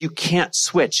You can't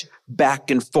switch back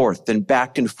and forth from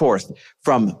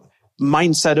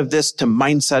mindset of this to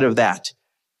mindset of that.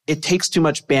 It takes too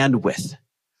much bandwidth.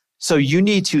 So you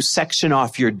need to section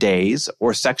off your days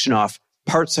or section off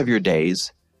parts of your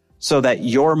days so that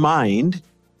your mind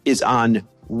is on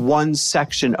one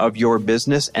section of your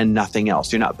business and nothing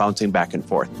else. You're not bouncing back and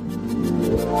forth.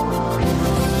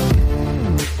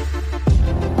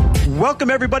 Welcome,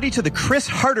 everybody, to the Chris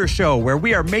Harder Show, where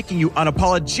we are making you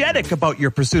unapologetic about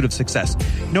your pursuit of success,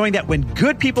 knowing that when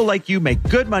good people like you make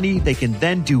good money, they can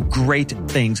then do great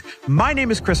things. My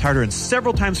name is Chris Harder, and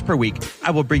several times per week,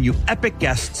 I will bring you epic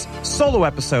guests, solo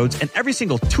episodes, and every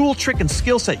single tool, trick, and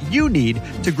skill set you need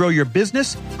to grow your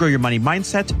business, grow your money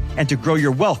mindset, and to grow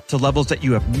your wealth to levels that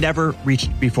you have never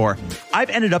reached before. I've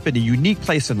ended up in a unique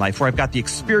place in life where I've got the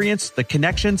experience, the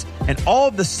connections, and all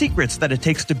of the secrets that it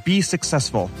takes to be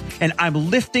successful. And I'm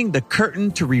lifting the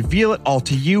curtain to reveal it all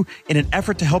to you in an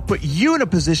effort to help put you in a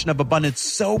position of abundance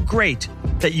so great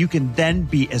that you can then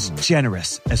be as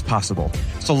generous as possible.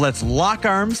 So let's lock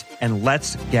arms and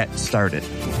let's get started.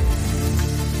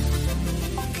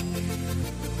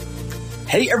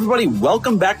 Hey, everybody.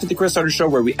 Welcome back to the Chris Harder Show,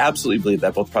 where we absolutely believe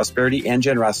that both prosperity and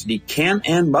generosity can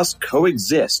and must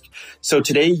coexist. So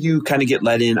today you kind of get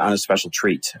let in on a special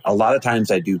treat. A lot of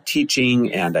times I do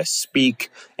teaching and I speak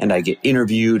and I get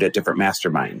interviewed at different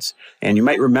masterminds. And you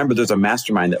might remember there's a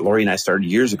mastermind that Lori and I started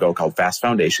years ago called Fast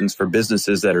Foundations for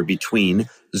businesses that are between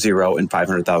 $0 and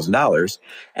 $500,000.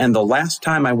 And the last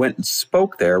time I went and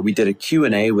spoke there, we did a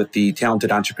Q&A with the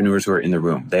talented entrepreneurs who are in the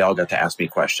room. They all got to ask me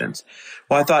questions.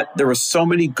 Well, I thought there were so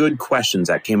many good questions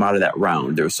that came out of that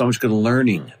round. There was so much good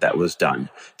learning that was done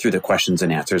through the questions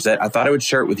and answers that I thought I would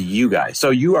share it with you guys. So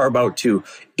you are about to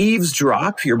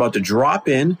eavesdrop. You're about to drop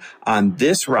in on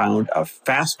this round of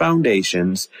Fast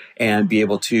Foundations and be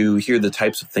able to hear the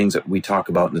types of things that we talk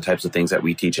about and the types of things that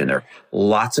we teach in there.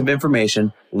 Lots of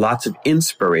information, lots of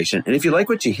inspiration. And if you like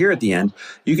what you hear at the end,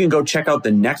 you can go check out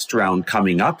the next round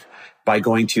coming up by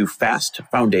going to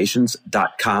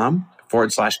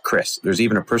fastfoundations.com/Chris. There's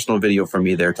even a personal video from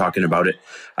me there talking about it.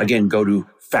 Again, go to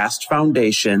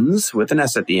fastfoundations with an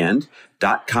S at the end,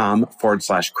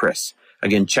 .com/Chris.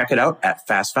 Again, check it out at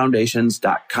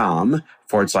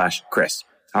fastfoundations.com/Chris.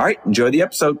 All right. Enjoy the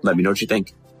episode. Let me know what you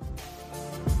think.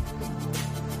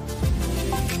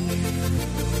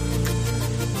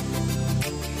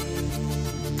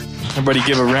 Everybody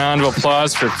give a round of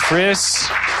applause for Chris.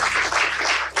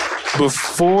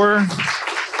 Before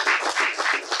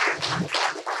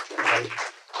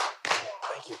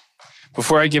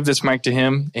I give this mic to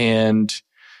him and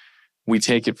we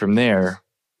take it from there,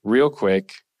 real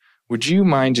quick, would you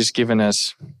mind just giving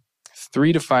us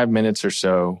 3 to 5 minutes or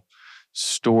so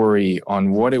story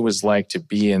on what it was like to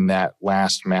be in that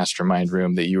last mastermind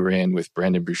room that you were in with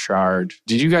Brendon Burchard?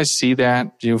 Did you guys see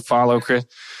that? Did you follow Chris?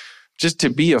 Just to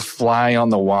be a fly on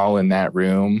the wall in that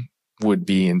room would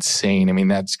be insane. I mean,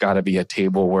 that's got to be a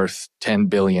table worth 10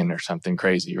 billion or something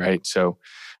crazy, right? So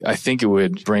I think it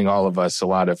would bring all of us a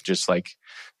lot of just like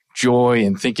joy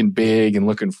and thinking big and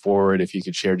looking forward. If you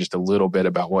could share just a little bit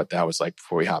about what that was like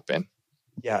before we hop in.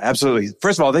 Yeah, absolutely.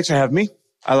 First of all, thanks for having me.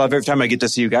 I love every time I get to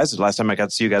see you guys. The last time I got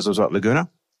to see you guys was what, Laguna,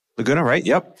 right?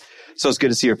 Yep. So it's good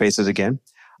to see your faces again.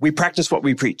 We practice what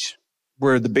we preach.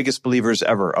 We're the biggest believers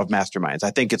ever of masterminds.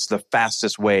 I think it's the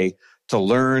fastest way to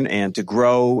learn and to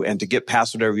grow and to get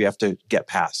past whatever you have to get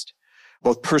past,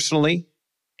 both personally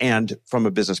and from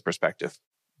a business perspective.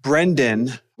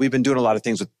 Brendon, we've been doing a lot of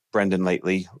things with Brendon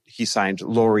lately. He signed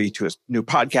Lori to his new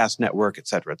podcast network, et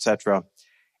cetera, et cetera.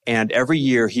 And every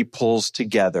year he pulls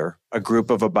together a group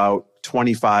of about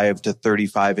 25 to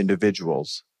 35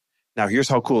 individuals. Now, here's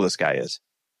how cool this guy is.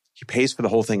 He pays for the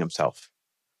whole thing himself.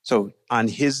 So on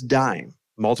his dime,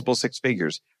 multiple 6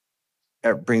 figures,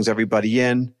 brings everybody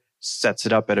in, sets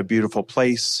it up at a beautiful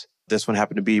place. This one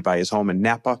happened to be by his home in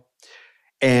Napa.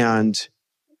 And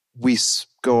we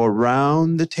go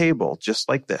around the table just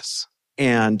like this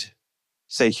and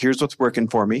say, here's what's working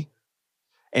for me.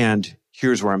 And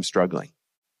here's where I'm struggling.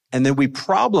 And then we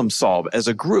problem solve as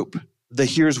a group.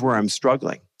 Here's where I'm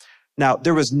struggling. Now,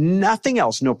 there was nothing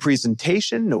else, no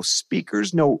presentation, no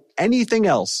speakers, no anything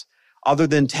else other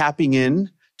than tapping in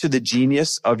to the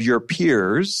genius of your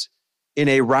peers in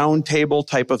a round table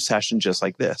type of session just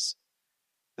like this.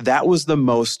 That was the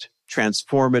most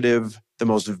transformative, the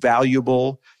most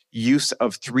valuable use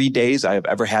of 3 days I have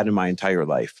ever had in my entire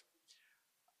life.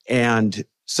 And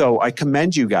so I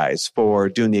commend you guys for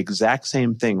doing the exact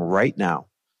same thing right now,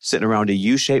 sitting around a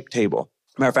U-shaped table.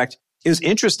 Matter of fact, it was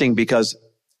interesting because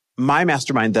my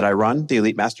mastermind that I run, the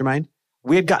Elite Mastermind,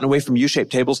 We had gotten away from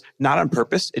U-shaped tables, not on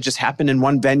purpose. It just happened in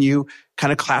one venue,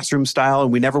 kind of classroom style,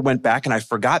 and we never went back. And I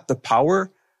forgot the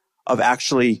power of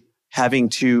actually having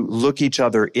to look each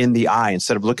other in the eye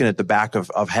instead of looking at the back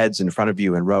of heads in front of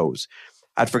you in rows.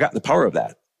 I'd forgotten the power of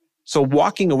that. So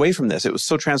walking away from this, it was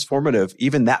so transformative,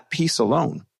 even that piece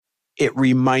alone. It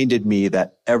reminded me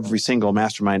that every single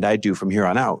mastermind I do from here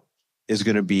on out is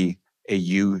going to be a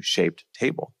U-shaped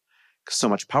table. Because so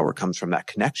much power comes from that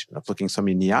connection of looking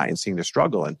somebody in the eye and seeing their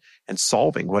struggle and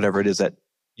solving whatever it is that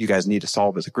you guys need to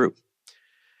solve as a group.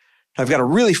 I've got a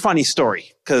really funny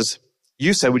story because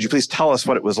you said, would you please tell us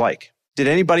what it was like? Did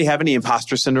anybody have any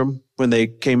imposter syndrome when they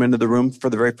came into the room for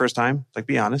the very first time? Like,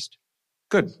 be honest.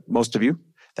 Good. Most of you.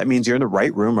 That means you're in the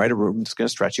right room, right? A room that's going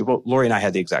to stretch you. Well, Lori and I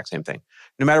had the exact same thing.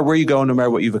 No matter where you go, no matter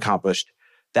what you've accomplished,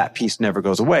 that piece never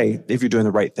goes away if you're doing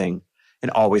the right thing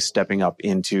and always stepping up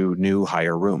into new,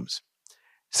 higher rooms.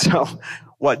 So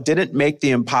what didn't make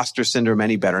the imposter syndrome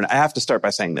any better, and I have to start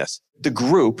by saying this, the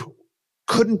group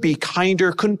couldn't be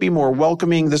kinder, couldn't be more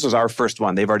welcoming. This was our first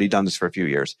one. They've already done this for a few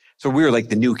years. So we were like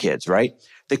the new kids, right?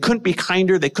 They couldn't be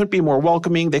kinder. They couldn't be more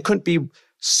welcoming. They couldn't be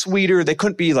sweeter. They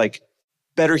couldn't be like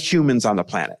better humans on the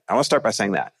planet. I want to start by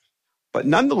saying that. But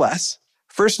nonetheless,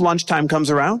 first lunchtime comes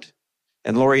around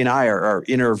and Lori and I, our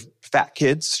inner fat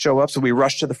kids, show up. So we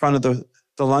rush to the front of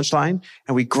the lunch line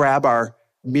and we grab our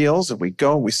meals and we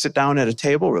go and we sit down at a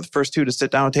table. We're the first two to sit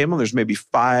down at a table. There's maybe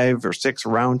 5 or 6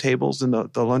 round tables in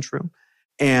the lunchroom.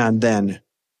 And then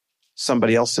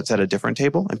somebody else sits at a different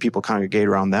table and people congregate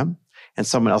around them. And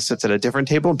someone else sits at a different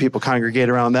table and people congregate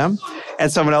around them.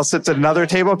 And someone else sits at another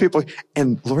table and people,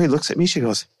 and Lori looks at me, she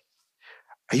goes,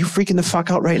 are you freaking the fuck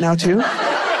out right now too?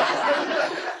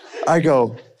 I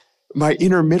go, my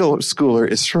inner middle schooler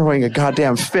is throwing a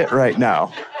goddamn fit right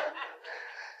now.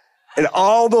 And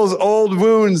all those old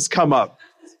wounds come up.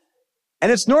 And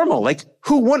it's normal. Like,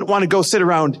 who wouldn't want to go sit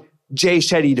around Jay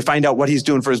Shetty to find out what he's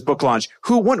doing for his book launch?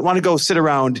 Who wouldn't want to go sit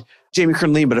around Jamie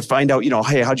Kern-Lima to find out,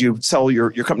 hey, how'd you sell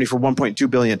your company for $1.2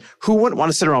 billion? Who wouldn't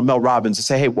want to sit around Mel Robbins and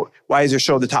say, hey, why is your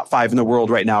show the top 5 in the world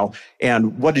right now?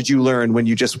 And what did you learn when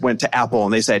you just went to Apple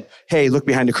and they said, hey, look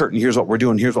behind the curtain. Here's what we're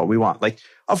doing. Here's what we want. Like,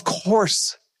 of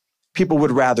course, people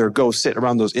would rather go sit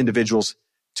around those individuals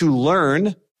to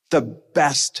learn the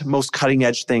best, most cutting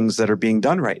edge things that are being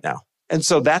done right now. And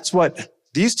so that's what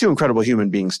these two incredible human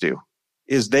beings do,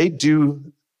 is they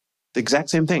do the exact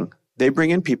same thing. They bring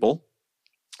in people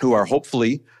who are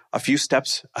hopefully a few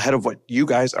steps ahead of what you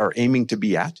guys are aiming to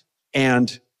be at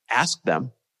and ask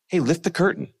them, hey, lift the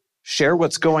curtain, share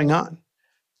what's going on.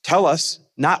 Tell us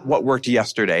not what worked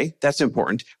yesterday. That's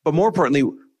important. But more importantly,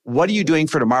 what are you doing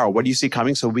for tomorrow? What do you see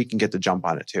coming so we can get the jump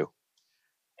on it too?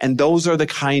 And those are the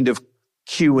kind of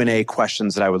Q&A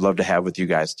questions that I would love to have with you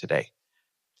guys today.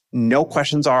 No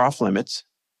questions are off limits.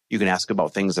 You can ask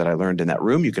about things that I learned in that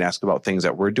room. You can ask about things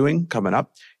that we're doing coming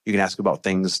up. You can ask about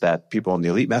things that people in the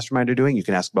Elite Mastermind are doing. You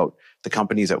can ask about the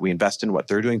companies that we invest in, what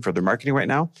they're doing for their marketing right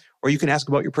now. Or you can ask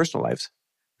about your personal lives.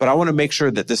 But I want to make sure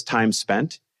that this time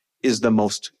spent is the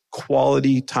most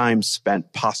quality time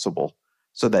spent possible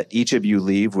so that each of you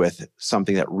leave with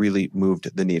something that really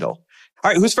moved the needle.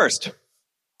 All right, who's first?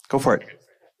 Go for it.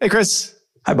 Hey, Chris.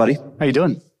 Hi, buddy. How you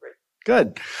doing?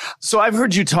 Good. So I've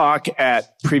heard you talk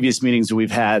at previous meetings that we've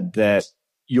had that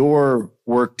your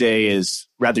workday is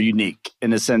rather unique in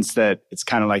the sense that it's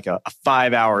kind of like a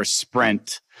 5-hour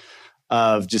sprint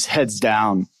of just heads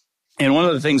down. And one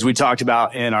of the things we talked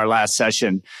about in our last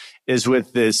session is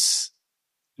with this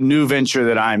new venture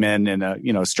that I'm in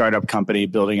a startup company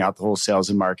building out the whole sales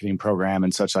and marketing program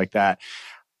and such like that.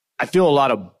 I feel a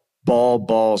lot of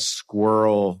ball,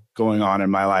 squirrel going on in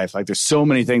my life. Like there's so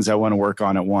many things I want to work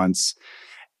on at once.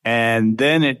 And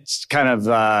then it's kind of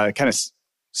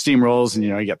steamrolls and,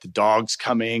 you got the dogs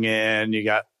coming in. You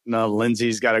got,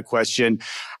 Lindsay's got a question.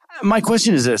 My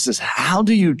question is this, how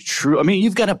do you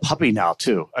you've got a puppy now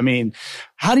too.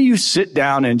 How do you sit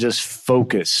down and just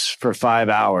focus for 5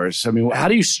 hours? How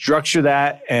do you structure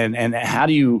that and how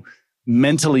do you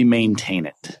mentally maintain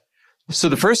it? So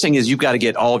the first thing is you've got to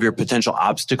get all of your potential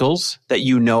obstacles that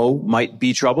might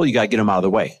be trouble. You got to get them out of the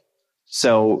way.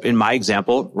 So in my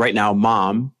example, right now,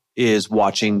 mom is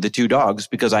watching the 2 dogs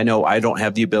because I know I don't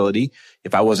have the ability,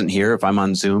 if I wasn't here, if I'm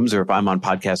on Zooms or if I'm on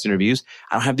podcast interviews,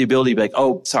 I don't have the ability to be like,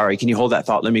 oh, sorry, can you hold that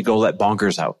thought? Let me go let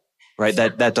Bonkers out, right?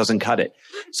 That doesn't cut it.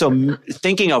 So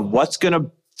thinking of what's going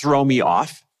to throw me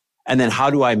off and then how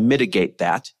do I mitigate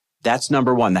that? That's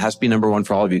number one. That has to be number one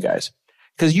for all of you guys.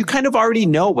 Because you kind of already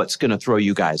know what's going to throw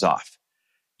you guys off.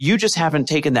 You just haven't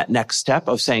taken that next step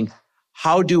of saying,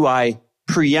 how do I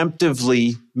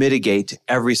preemptively mitigate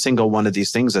every single one of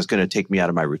these things that's going to take me out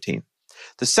of my routine?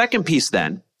 The second piece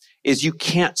then is you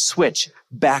can't switch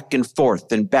back and forth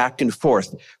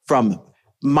from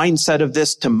mindset of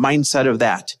this to mindset of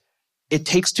that. It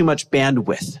takes too much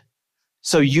bandwidth.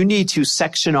 So you need to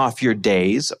section off your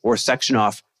days or section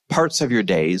off parts of your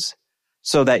days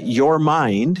so that your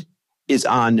mind is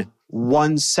on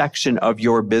one section of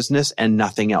your business and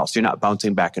nothing else. You're not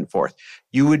bouncing back and forth.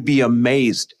 You would be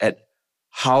amazed at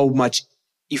how much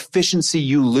efficiency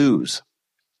you lose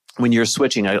when you're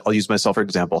switching. I'll use myself for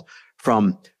example,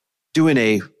 from doing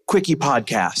a quickie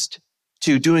podcast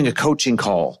to doing a coaching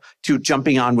call to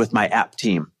jumping on with my app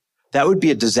team. That would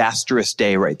be a disastrous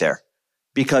day right there,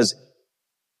 because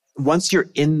once you're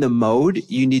in the mode,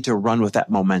 you need to run with that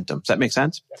momentum. Does that make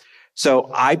sense?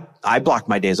 So I block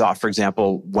my days off. For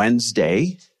example,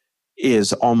 Wednesday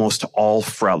is almost all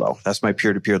Frello. That's my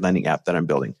peer-to-peer lending app that I'm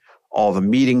building. All the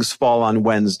meetings fall on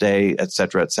Wednesday, et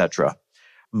cetera, et cetera.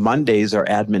 Mondays are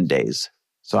admin days.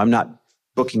 So I'm not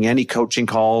booking any coaching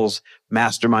calls,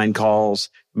 mastermind calls,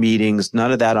 meetings,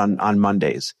 none of that on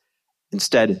Mondays.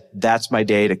 Instead, that's my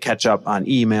day to catch up on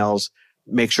emails,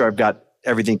 make sure I've got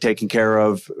everything taken care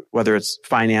of, whether it's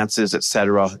finances, et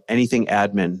cetera, anything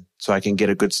admin, so I can get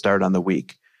a good start on the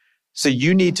week. So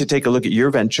you need to take a look at your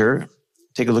venture,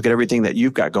 take a look at everything that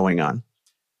you've got going on,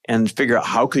 and figure out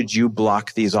how could you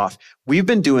block these off. We've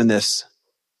been doing this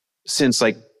since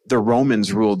like the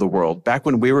Romans ruled the world. Back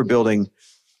when we were building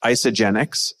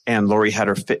Isagenix and Lori had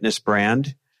her fitness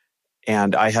brand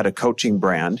and I had a coaching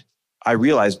brand, I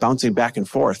realized bouncing back and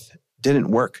forth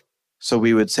didn't work. So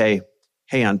we would say,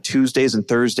 hey, on Tuesdays and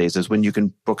Thursdays is when you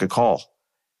can book a call.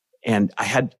 And I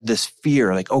had this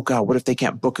fear like, oh God, what if they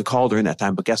can't book a call during that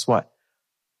time? But guess what?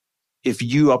 If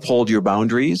you uphold your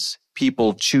boundaries,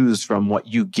 people choose from what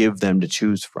you give them to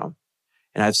choose from.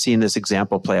 And I've seen this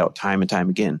example play out time and time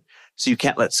again. So you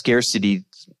can't let scarcity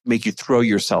make you throw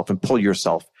yourself and pull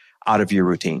yourself out of your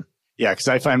routine. Yeah, because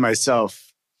I find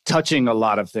myself touching a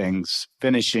lot of things,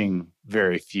 finishing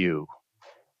very few.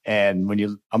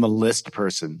 And I'm a list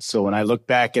person. So when I look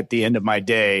back at the end of my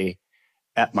day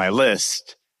at my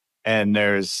list and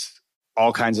there's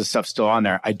all kinds of stuff still on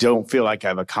there, I don't feel like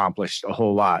I've accomplished a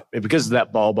whole lot because of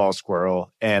that ball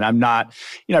squirrel. And I'm not,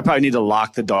 I probably need to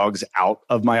lock the dogs out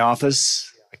of my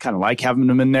office. I kind of like having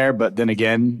them in there, but then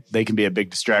again, they can be a big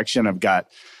distraction. I've got,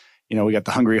 we got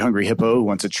the hungry hippo who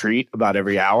wants a treat about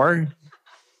every hour.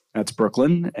 That's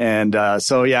Brooklyn. And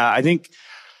so, yeah, I think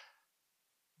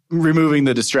removing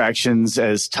the distractions,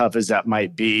 as tough as that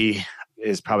might be,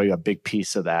 is probably a big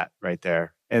piece of that right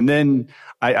there. And then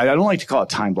I don't like to call it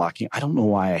time blocking. I don't know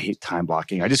why I hate time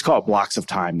blocking. I just call it blocks of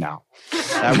time now.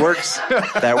 That works.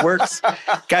 That works.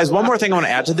 Guys, one more thing I want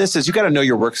to add to this is you got to know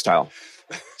your work style.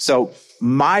 So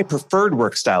my preferred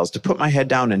work style is to put my head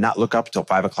down and not look up until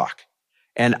 5 o'clock.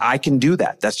 And I can do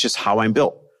that. That's just how I'm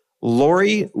built.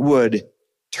 Lori would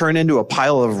turn into a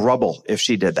pile of rubble if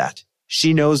she did that.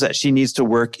 She knows that she needs to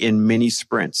work in mini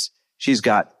sprints. She's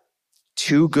got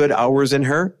 2 good hours in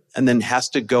her and then has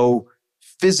to go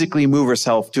physically move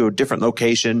herself to a different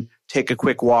location, take a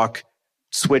quick walk,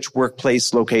 switch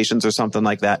workplace locations or something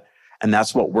like that. And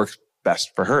that's what works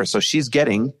best for her. So she's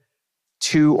getting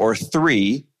 2 or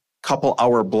 3 couple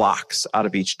hour blocks out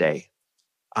of each day.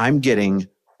 I'm getting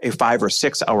a 5 or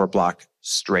 6 hour block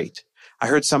straight. I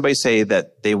heard somebody say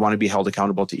that they want to be held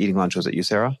accountable to eating lunch. Was it you,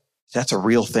 Sarah? That's a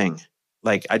real thing.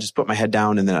 Like I just put my head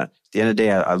down and then at the end of the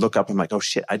day, I look up and I'm like, oh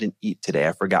shit, I didn't eat today.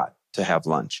 I forgot to have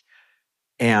lunch.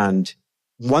 And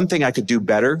one thing I could do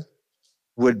better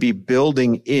would be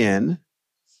building in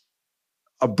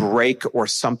a break or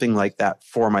something like that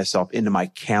for myself into my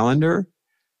calendar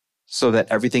so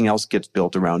that everything else gets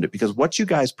built around it. Because what you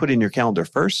guys put in your calendar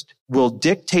first will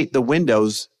dictate the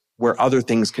windows where other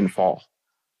things can fall.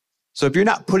 So if you're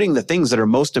not putting the things that are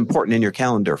most important in your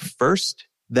calendar first,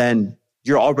 then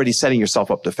you're already setting yourself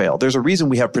up to fail. There's a reason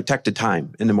we have protected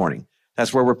time in the morning.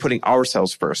 That's where we're putting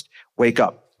ourselves first. Wake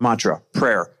up, mantra,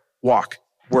 prayer, walk,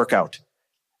 workout.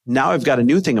 Now I've got a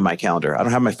new thing in my calendar. I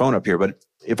don't have my phone up here, but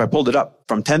if I pulled it up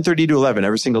from 10:30 to 11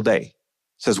 every single day, it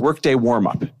says workday warm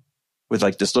up with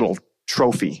like this little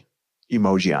trophy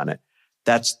emoji on it.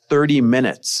 That's 30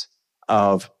 minutes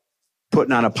of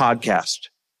putting on a podcast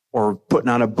or putting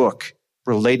on a book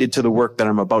related to the work that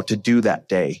I'm about to do that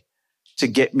day to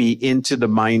get me into the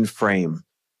mind frame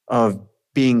of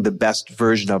being the best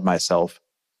version of myself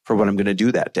for what I'm going to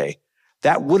do that day.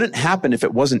 That wouldn't happen if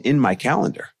it wasn't in my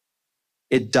calendar.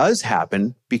 It does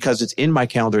happen because it's in my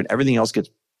calendar and everything else gets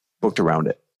booked around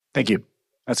it. Thank you.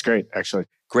 That's great, actually.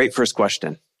 Great first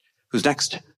question. Who's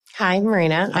next? Hi,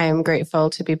 Marina. I am grateful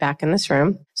to be back in this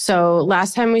room. So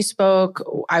last time we spoke,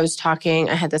 I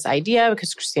had this idea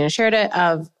because Christina shared it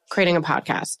of creating a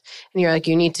podcast. And you're like,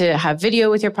 you need to have video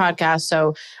with your podcast.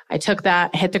 So I took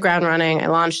that, hit the ground running. I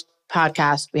launched the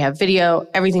podcast. We have video.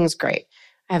 Everything's great.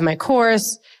 I have my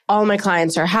course. All my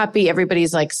clients are happy.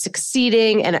 Everybody's like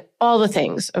succeeding and all the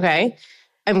things. Okay.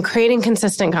 I'm creating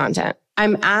consistent content.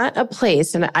 I'm at a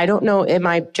place, and I don't know, am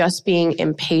I just being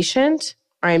impatient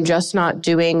or I'm just not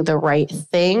doing the right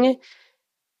thing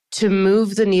to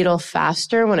move the needle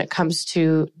faster when it comes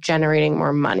to generating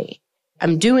more money?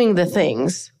 I'm doing the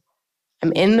things.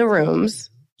 I'm in the rooms.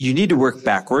 You need to work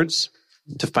backwards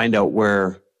to find out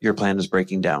where your plan is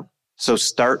breaking down. So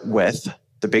start with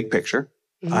the big picture.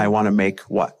 Mm-hmm. I want to make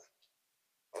what?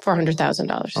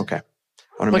 $400,000. Okay.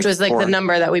 Which was like the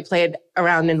number that we played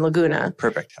around in Laguna.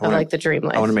 Perfect. Of like the dream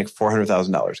life. I want to make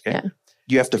 $400,000. Okay. Yeah.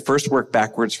 You have to first work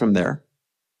backwards from there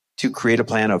to create a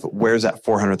plan of where's that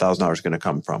 $400,000 going to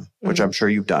come from, which I'm sure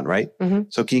you've done, right? Mm-hmm.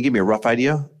 So can you give me a rough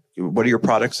idea? What are your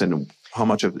products and how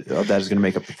much of that is going to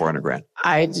make up the $400,000?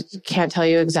 I can't tell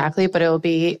you exactly, but it'll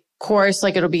be course,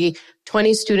 like it'll be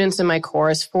 20 students in my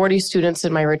course, 40 students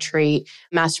in my retreat,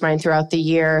 mastermind throughout the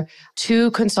year, 2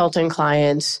 consulting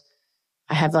clients.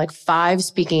 I have like 5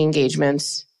 speaking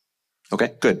engagements.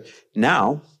 Okay, good.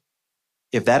 Now,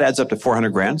 if that adds up to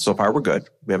 $400,000, so far we're good.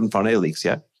 We haven't found any leaks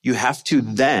yet. You have to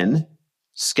then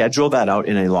schedule that out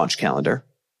in a launch calendar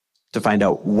to find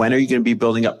out when are you going to be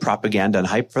building up propaganda and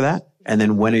hype for that? And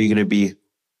then when are you going to be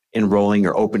enrolling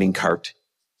or opening cart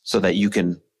so that you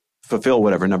can fulfill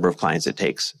whatever number of clients it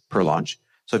takes per launch.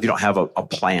 So if you don't have a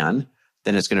plan,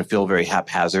 then it's going to feel very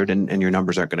haphazard and your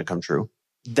numbers aren't going to come true.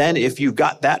 Then if you've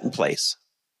got that in place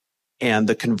and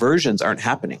the conversions aren't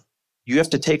happening, you have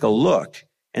to take a look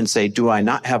and say, do I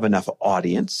not have enough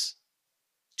audience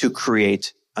to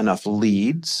create enough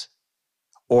leads?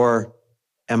 Or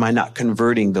am I not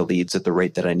converting the leads at the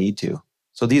rate that I need to?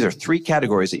 So these are 3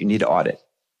 categories that you need to audit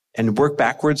and work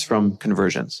backwards from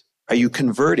conversions. Are you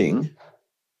converting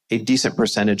a decent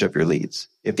percentage of your leads?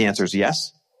 If the answer is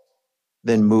yes,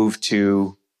 then move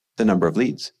to the number of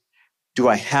leads. Do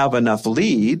I have enough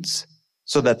leads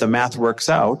so that the math works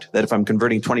out that if I'm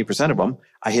converting 20% of them,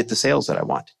 I hit the sales that I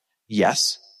want?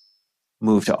 Yes.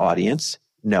 Move to audience.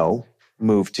 No.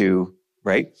 Move to,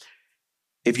 right?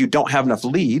 If you don't have enough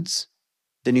leads,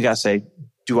 then you got to say,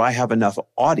 do I have enough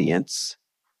audience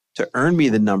to earn me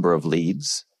the number of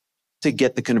leads to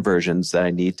get the conversions that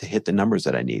I need to hit the numbers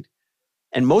that I need?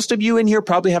 And most of you in here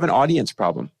probably have an audience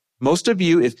problem. Most of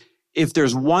you, if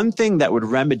there's one thing that would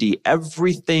remedy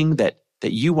everything that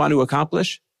you want to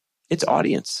accomplish, it's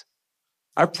audience.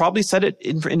 I've probably said it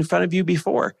in front of you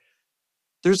before.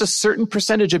 There's a certain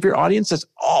percentage of your audience that's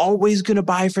always going to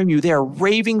buy from you. They are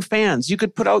raving fans. You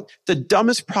could put out the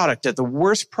dumbest product at the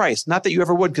worst price. Not that you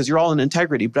ever would because you're all in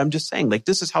integrity, but I'm just saying, like,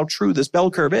 this is how true this bell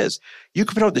curve is. You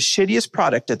could put out the shittiest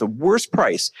product at the worst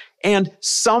price, and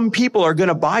some people are going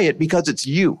to buy it because it's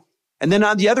you. And then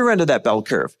on the other end of that bell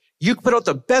curve, you could put out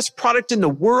the best product in the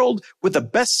world with the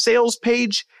best sales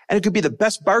page, and it could be the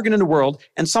best bargain in the world,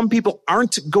 and some people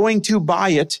aren't going to buy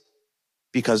it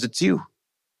because it's you.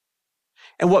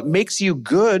 And what makes you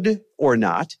good or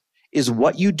not is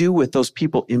what you do with those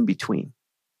people in between.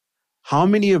 How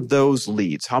many of those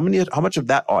leads, how much of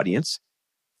that audience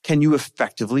can you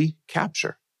effectively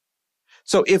capture?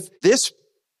 So if this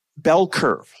bell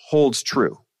curve holds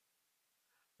true,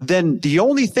 then the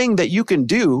only thing that you can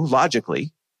do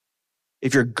logically,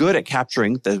 if you're good at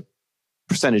capturing the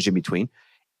percentage in between,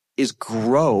 is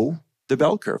grow the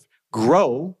bell curve,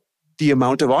 grow the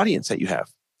amount of audience that you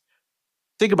have.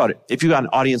 Think about it. If you got an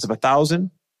audience of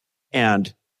 1,000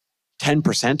 and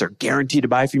 10% are guaranteed to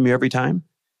buy from you every time,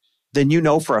 then you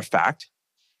know for a fact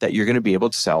that you're going to be able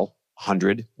to sell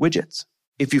 100 widgets.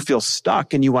 If you feel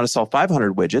stuck and you want to sell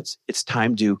 500 widgets, it's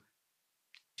time to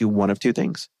do one of 2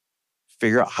 things.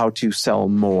 Figure out how to sell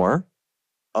more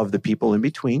of the people in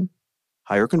between,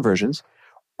 higher conversions,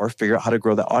 or figure out how to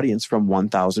grow the audience from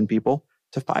 1,000 people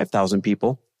to 5,000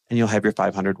 people, and you'll have your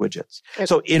 500 widgets. Okay.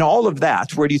 So in all of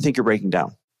that, where do you think you're breaking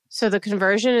down? So the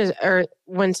conversion is, or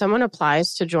when someone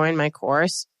applies to join my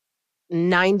course,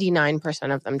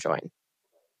 99% of them join.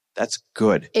 That's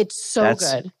good. It's so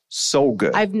good. So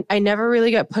good. I never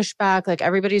really get pushback. Like,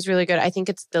 everybody's really good. I think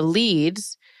it's the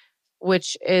leads,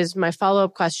 which is my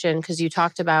follow-up question, because you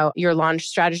talked about your launch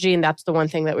strategy, and that's the one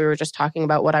thing that we were just talking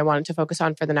about. What I wanted to focus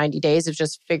on for the 90 days is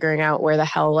just figuring out where the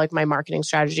hell like my marketing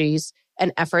strategies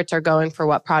and efforts are going for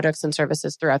what products and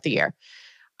services throughout the year.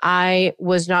 I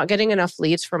was not getting enough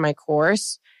leads for my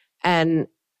course, and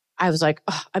I was like,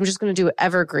 I'm just going to do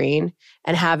evergreen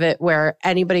and have it where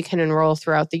anybody can enroll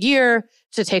throughout the year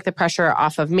to take the pressure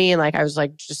off of me. And like, I was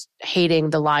like just hating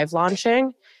the live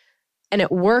launching. And it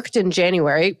worked in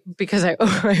January because I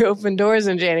opened doors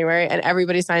in January and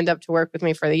everybody signed up to work with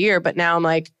me for the year. But now I'm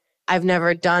like, I've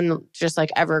never done just like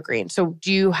evergreen. So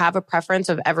do you have a preference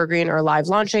of evergreen or live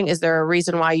launching? Is there a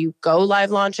reason why you go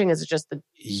live launching? Is it just the...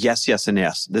 Yes, yes, and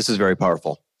yes. This is very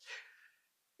powerful.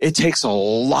 It takes a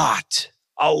lot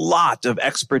of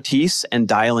expertise and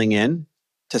dialing in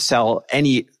to sell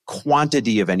any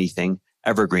quantity of anything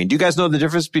evergreen. Do you guys know the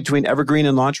difference between evergreen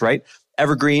and launch, right?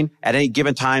 Evergreen, at any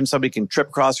given time, somebody can trip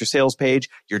across your sales page.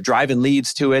 You're driving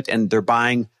leads to it and they're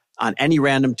buying on any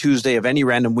random Tuesday of any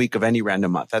random week of any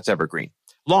random month. That's evergreen.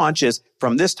 Launch is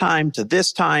from this time to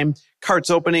this time, carts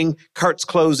opening, carts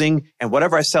closing, and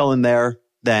whatever I sell in there,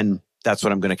 then that's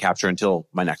what I'm going to capture until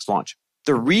my next launch.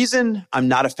 The reason I'm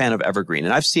not a fan of evergreen,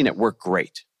 and I've seen it work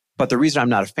great, but the reason I'm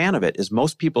not a fan of it is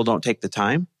most people don't take the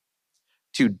time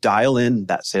to dial in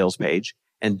that sales page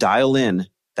and dial in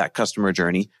that customer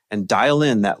journey and dial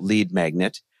in that lead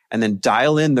magnet and then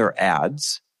dial in their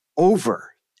ads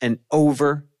over and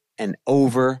over and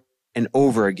over and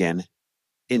over again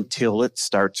until it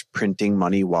starts printing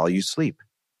money while you sleep.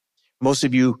 Most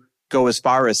of you go as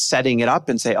far as setting it up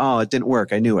and say, oh, it didn't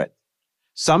work. I knew it.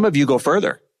 Some of you go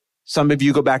further. Some of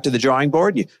you go back to the drawing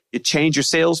board. You change your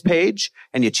sales page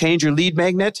and you change your lead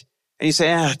magnet and you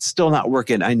say, it's still not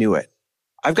working. I knew it.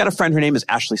 I've got a friend, her name is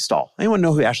Ashley Stahl. Anyone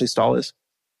know who Ashley Stahl is?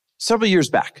 Several years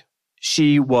back,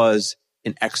 she was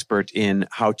an expert in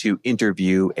how to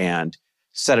interview and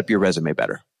set up your resume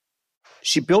better.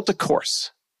 She built a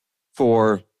course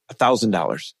for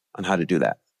 $1,000 on how to do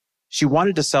that. She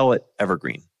wanted to sell it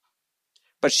evergreen,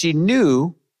 but she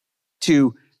knew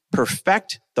to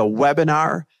perfect the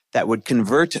webinar that would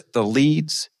convert the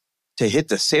leads to hit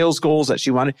the sales goals that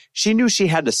she wanted. She knew she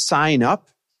had to sign up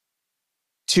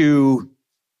to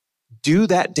do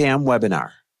that damn webinar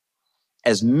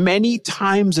as many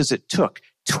times as it took,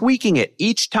 tweaking it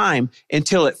each time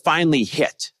until it finally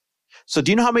hit. So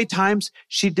do you know how many times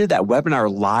she did that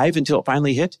webinar live until it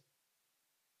finally hit?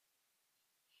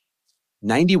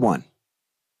 91.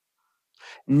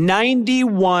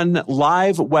 91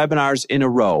 live webinars in a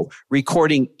row,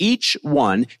 recording each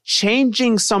one,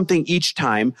 changing something each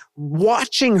time,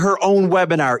 watching her own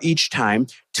webinar each time,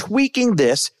 tweaking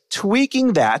this,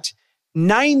 tweaking that,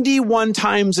 91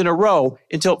 times in a row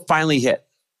until it finally hit.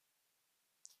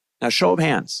 Now, show of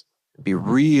hands. Be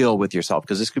real with yourself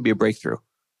because this could be a breakthrough.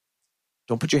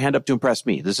 Don't put your hand up to impress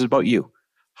me. This is about you.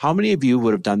 How many of you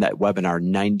would have done that webinar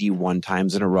 91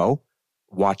 times in a row,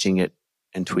 watching it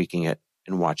and tweaking it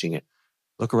and watching it?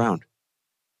 Look around.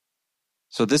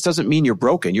 So this doesn't mean you're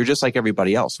broken. You're just like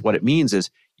everybody else. What it means is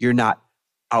you're not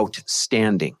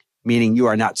outstanding, meaning you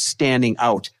are not standing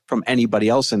out from anybody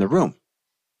else in the room.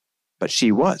 But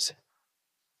she was.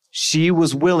 She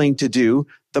was willing to do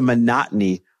the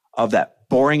monotony of that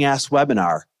boring ass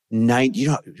webinar. You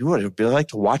know what it would be like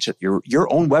to watch it,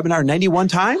 your own webinar 91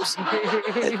 times?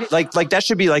 like that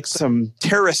should be like some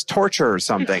terrorist torture or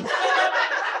something.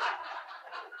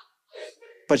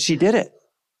 But she did it.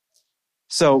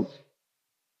 So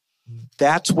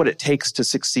that's what it takes to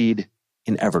succeed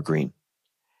in evergreen.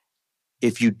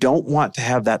 If you don't want to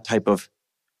have that type of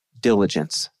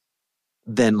diligence,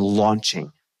 then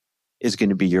launching is going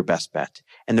to be your best bet.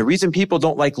 And the reason people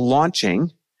don't like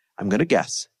launching, I'm going to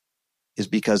guess, is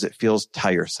because it feels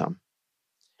tiresome.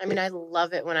 I mean, I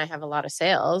love it when I have a lot of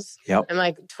sales. Yep. I'm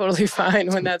like totally fine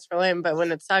when that's rolling. But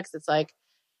when it sucks, it's like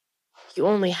you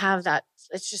only have that.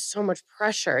 It's just so much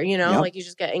pressure, you know, like you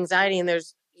just get anxiety and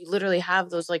you literally have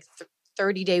those like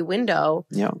 30-day window.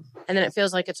 Yep. And then it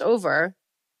feels like it's over.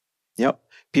 Yep.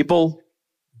 People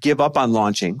give up on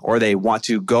launching or they want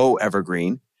to go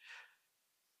evergreen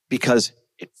because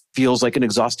it feels like an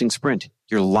exhausting sprint.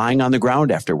 You're lying on the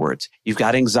ground afterwards. You've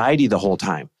got anxiety the whole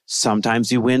time.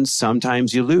 Sometimes you win,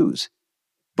 sometimes you lose.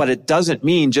 But it doesn't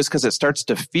mean just because it starts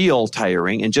to feel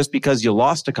tiring and just because you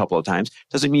lost a couple of times,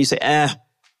 doesn't mean you say,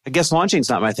 I guess launching's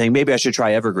not my thing. Maybe I should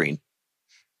try evergreen,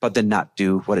 but then not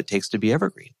do what it takes to be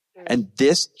evergreen. And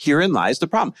herein lies the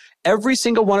problem. Every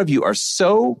single one of you are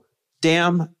so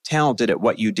damn talented at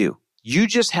what you do. You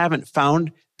just haven't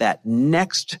found that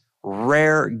next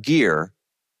rare gear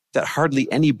that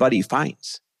hardly anybody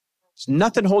finds. There's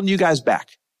nothing holding you guys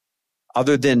back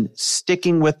other than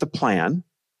sticking with the plan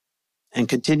and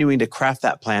continuing to craft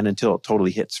that plan until it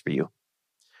totally hits for you.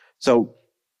 So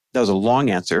that was a long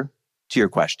answer to your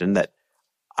question that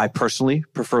I personally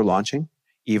prefer launching,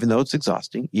 even though it's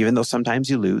exhausting, even though sometimes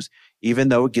you lose, even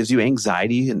though it gives you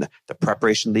anxiety and the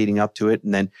preparation leading up to it.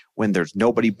 And then when there's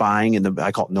nobody buying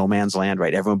I call it no man's land,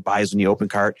 right? Everyone buys when you open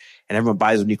cart and everyone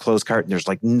buys when you close cart and there's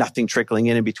like nothing trickling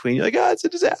in between. You're like, it's a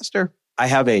disaster. I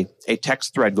have a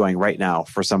text thread going right now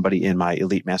for somebody in my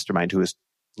elite mastermind who is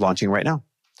launching right now.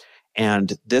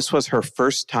 And this was her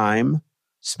first time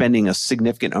spending a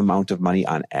significant amount of money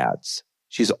on ads.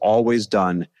 She's always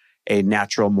done a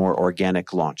natural, more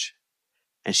organic launch.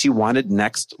 And she wanted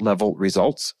next level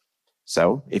results.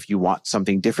 So if you want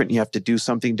something different, you have to do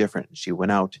something different. She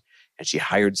went out and she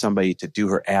hired somebody to do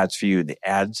her ads for you. The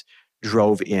ads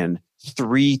drove in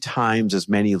 3 times as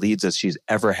many leads as she's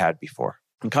ever had before.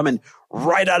 And coming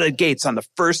right out of the gates on the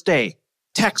first day,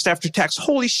 text after text.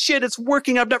 Holy shit, it's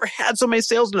working. I've never had so many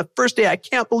sales in the first day. I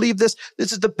can't believe this.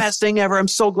 This is the best thing ever. I'm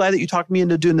so glad that you talked me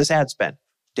into doing this ad spend.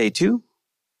 Day 2,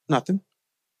 nothing.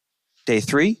 Day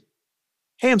 3,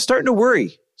 hey, I'm starting to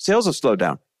worry. Sales have slowed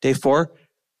down. Day 4,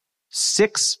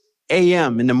 6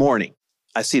 a.m. in the morning,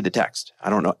 I see the text.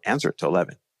 I don't know, answer it till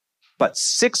 11. But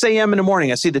 6 a.m. in the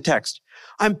morning, I see the text.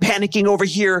 I'm panicking over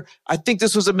here. I think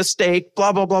this was a mistake.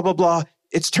 Blah, blah, blah, blah, blah.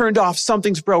 It's turned off.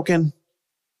 Something's broken.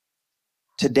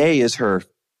 Today is her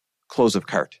close of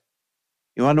cart.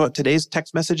 You want to know what today's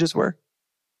text messages were?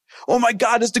 Oh my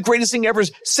God, it's the greatest thing ever.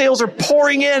 Sales are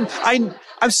pouring in.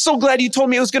 I'm so glad you told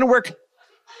me it was going to work.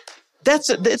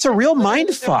 It's a real mind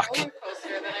fuck.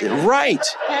 Right.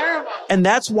 And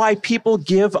that's why people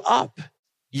give up.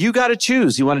 You got to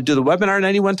choose. You want to do the webinar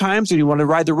 91 times or you want to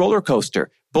ride the roller coaster?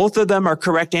 Both of them are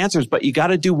correct answers, but you got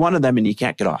to do one of them and you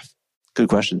can't get off. Good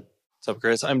question. What's up,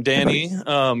 Chris? I'm Danny.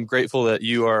 Grateful that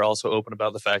you are also open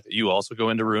about the fact that you also go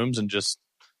into rooms and just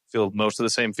feel most of the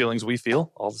same feelings we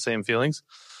feel, all the same feelings.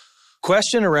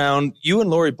 Question around, you and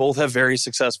Lori both have very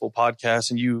successful podcasts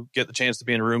and you get the chance to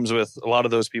be in rooms with a lot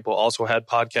of those people also had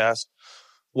podcasts.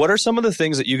 What are some of the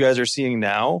things that you guys are seeing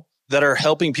now that are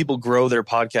helping people grow their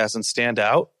podcasts and stand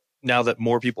out now that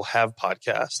more people have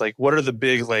podcasts? Like, what are the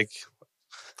big, I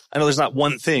know there's not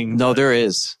one thing. No, there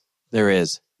is. There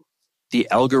is. The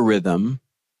algorithm,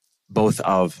 both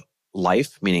of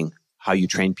life, meaning how you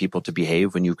train people to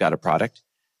behave when you've got a product,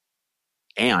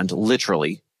 and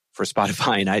literally for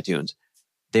Spotify and iTunes,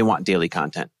 they want daily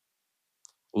content.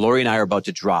 Lori and I are about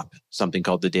to drop something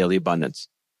called the Daily Abundance,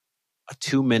 a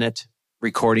 2-minute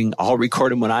recording. I'll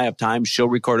record them when I have time. She'll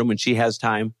record them when she has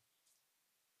time.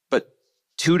 But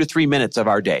 2 to 3 minutes of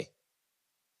our day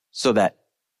so that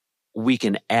we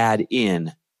can add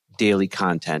in daily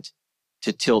content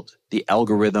to tilt the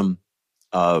algorithm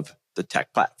of the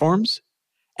tech platforms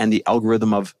and the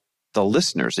algorithm of the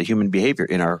listeners, the human behavior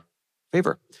in our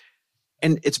favor.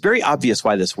 And it's very obvious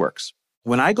why this works.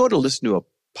 When I go to listen to a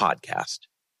podcast,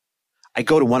 I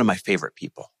go to one of my favorite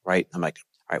people, right? I'm like,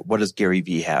 all right, what does Gary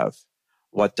Vee have?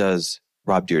 What does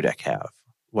Rob Dyrdek have?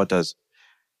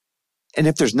 And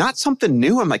if there's not something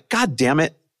new, I'm like, God damn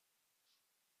it.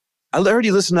 I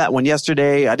already listened to that one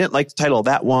yesterday. I didn't like the title of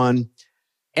that one.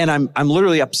 And I'm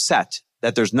literally upset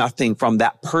that there's nothing from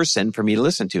that person for me to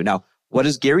listen to. Now, what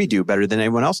does Gary do better than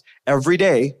anyone else? Every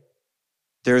day,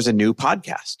 there's a new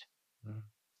podcast.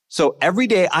 So every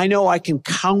day, I know I can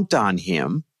count on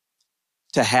him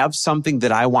to have something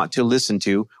that I want to listen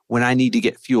to when I need to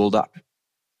get fueled up.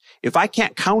 If I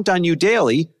can't count on you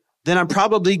daily, then I'm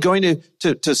probably going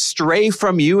to stray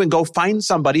from you and go find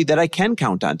somebody that I can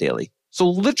count on daily. So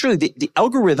literally, the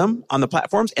algorithm on the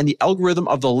platforms and the algorithm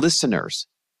of the listeners,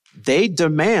 they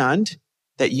demand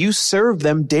that you serve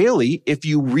them daily if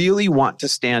you really want to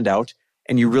stand out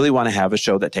and you really want to have a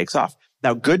show that takes off.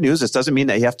 Now, good news, this doesn't mean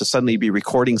that you have to suddenly be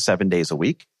recording 7 days a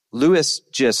week. Lewis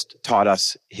just taught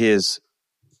us his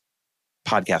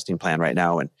podcasting plan right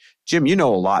now. And Jim, you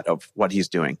know a lot of what he's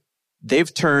doing.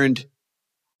 They've turned,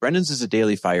 Brendan's is a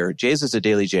daily fire, Jay's is a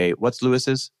daily J. What's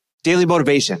Lewis's? Daily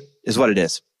motivation is what it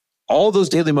is. All those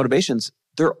daily motivations,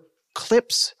 they're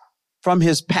clips from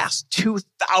his past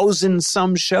 2,000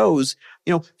 some shows,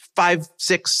 5,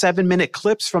 6, 7 minute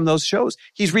clips from those shows.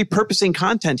 He's repurposing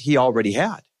content he already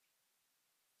had.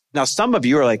 Now, some of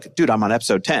you are like, dude, I'm on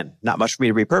episode 10. Not much for me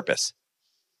to repurpose.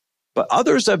 But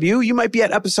others of you, you might be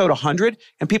at episode 100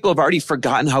 and people have already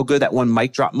forgotten how good that one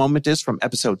mic drop moment is from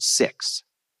episode 6.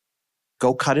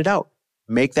 Go cut it out.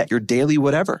 Make that your daily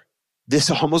whatever. This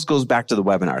almost goes back to the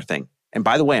webinar thing. And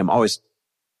by the way, I'm always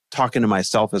talking to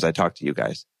myself as I talk to you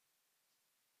guys.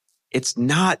 It's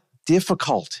not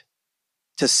difficult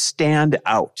to stand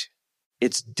out.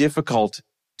 It's difficult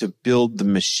to build the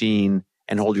machine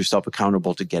and hold yourself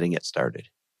accountable to getting it started.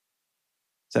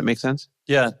 Does that make sense?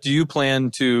 Yeah. Do you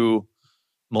plan to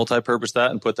multi-purpose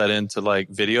that and put that into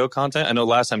video content? I know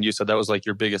last time you said that was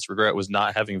your biggest regret was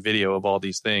not having video of all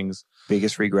these things.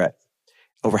 Biggest regret.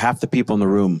 Over half the people in the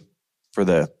room for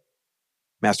the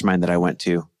mastermind that I went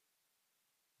to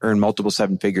earn multiple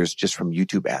 7 figures just from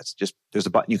YouTube ads. Just there's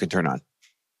a button you can turn on.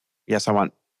 Yes, I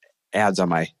want ads on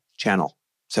my channel.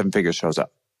 7 figures shows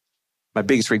up. My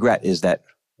biggest regret is that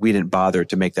we didn't bother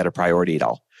to make that a priority at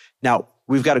all. Now,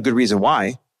 we've got a good reason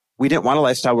why. We didn't want a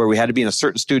lifestyle where we had to be in a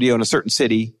certain studio in a certain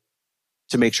city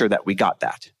to make sure that we got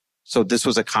that. So this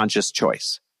was a conscious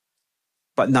choice.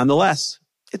 But nonetheless,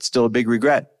 it's still a big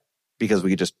regret because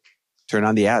we could just turn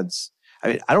on the ads. I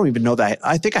mean, I don't even know that.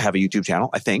 I think I have a YouTube channel.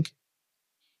 I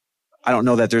don't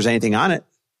know that there's anything on it.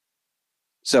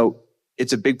 So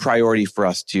it's a big priority for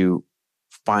us to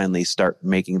finally start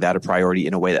making that a priority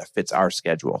in a way that fits our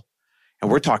schedule.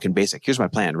 And we're talking basic. Here's my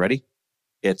plan. Ready?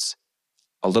 It's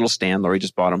a little stand. Lori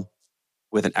just bought them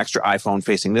with an extra iPhone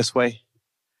facing this way.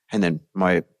 And then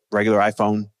my regular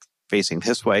iPhone facing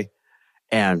this way.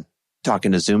 And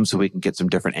talking to Zoom so we can get some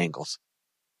different angles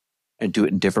and do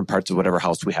it in different parts of whatever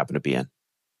house we happen to be in.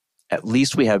 At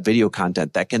least we have video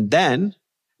content that can then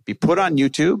be put on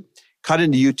YouTube, cut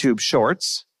into YouTube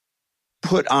Shorts,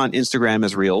 put on Instagram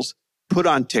as Reels, put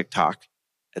on TikTok,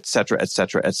 et cetera,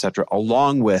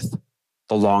 along with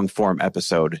the long form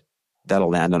episode that'll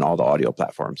land on all the audio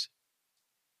platforms.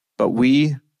 But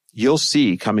you'll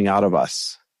see coming out of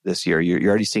us this year, you're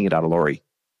already seeing it out of Lori.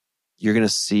 You're going to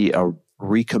see a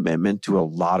recommitment to a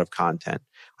lot of content.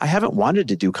 I haven't wanted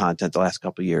to do content the last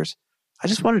couple of years. I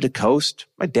just wanted to coast.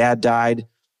 My dad died.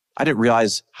 I didn't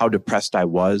realize how depressed I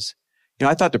was.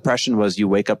 I thought depression was you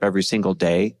wake up every single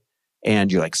day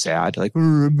and you're like sad, like,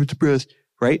 I'm depressed,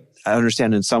 right? I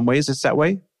understand in some ways it's that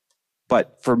way.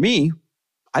 But for me,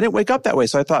 I didn't wake up that way.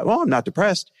 So I thought, well, I'm not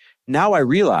depressed. Now I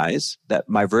realize that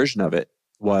my version of it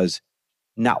was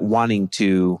not wanting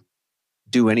to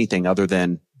do anything other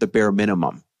than the bare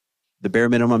minimum. The bare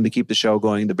minimum to keep the show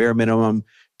going, the bare minimum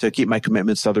to keep my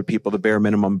commitments to other people, the bare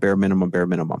minimum.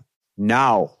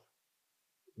 Now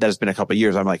that it's been a couple of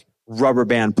years, I'm like rubber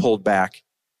band pulled back,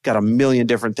 got a million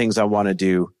different things I want to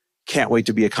do. Can't wait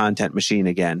to be a content machine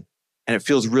again. And it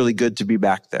feels really good to be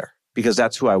back there because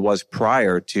that's who I was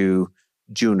prior to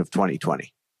June of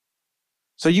 2020.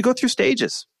 So you go through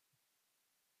stages.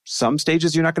 Some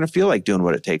stages you're not going to feel like doing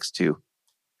what it takes to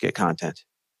get content.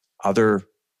 Other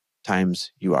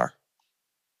times you are.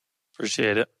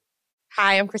 Appreciate it.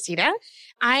 Hi, I'm Christina.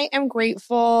 I am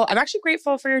grateful. I'm actually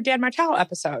grateful for your Dan Martell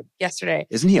episode yesterday.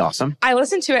 Isn't he awesome? I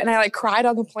listened to it and I cried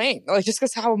on the plane, just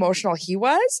because how emotional he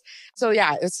was. So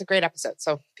yeah, it's a great episode.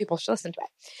 So people should listen to it.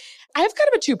 I have kind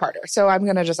of a two-parter. So I'm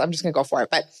just going to go for it.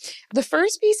 But the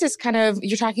first piece is kind of,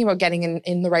 you're talking about getting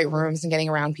in the right rooms and getting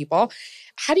around people.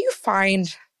 How do you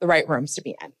find the right rooms to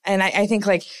be in? And I think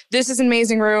this is an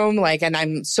amazing room, and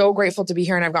I'm so grateful to be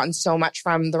here and I've gotten so much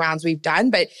from the rounds we've done,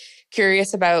 but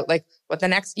curious about what the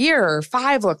next year or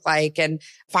 5 look like and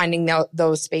finding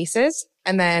those spaces.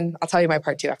 And then I'll tell you my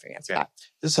part 2 after you answer that.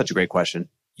 This is such a great question.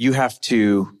 You have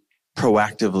to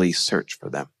proactively search for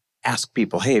them. Ask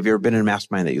people, hey, have you ever been in a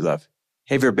mastermind that you love?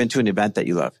 Hey, have you ever been to an event that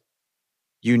you love?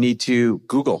 You need to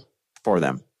Google for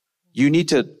them. You need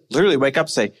to literally wake up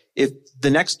and say, if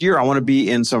the next year I want to be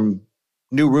in some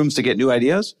new rooms to get new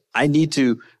ideas, I need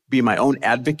to be my own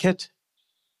advocate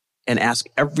and ask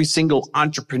every single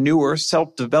entrepreneur,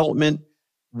 self-development,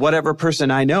 whatever person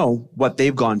I know, what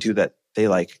they've gone to that they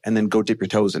like, and then go dip your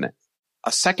toes in it.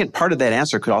 A second part of that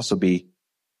answer could also be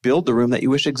build the room that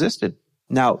you wish existed.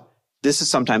 Now, this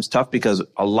is sometimes tough because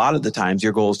a lot of the times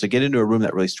your goal is to get into a room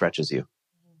that really stretches you.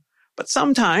 But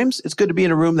sometimes it's good to be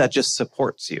in a room that just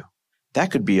supports you.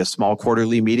 That could be a small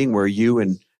quarterly meeting where you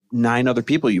and 9 other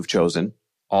people you've chosen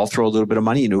all throw a little bit of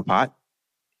money into a pot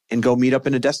and go meet up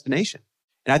in a destination.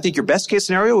 And I think your best case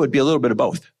scenario would be a little bit of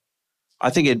both. I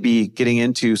think it'd be getting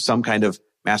into some kind of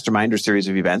mastermind or series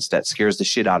of events that scares the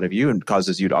shit out of you and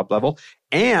causes you to up level.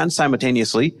 And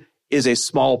simultaneously is a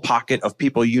small pocket of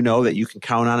people you know that you can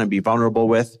count on and be vulnerable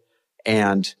with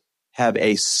and have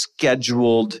a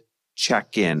scheduled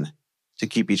check-in to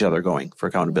keep each other going for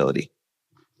accountability.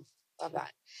 Love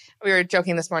that. We were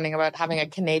joking this morning about having a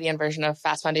Canadian version of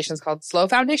Fast Foundations called Slow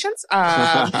Foundations.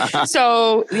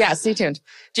 So yeah, stay tuned.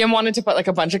 Jim wanted to put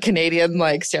a bunch of Canadian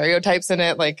stereotypes in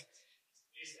it,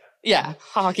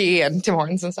 hockey and Tim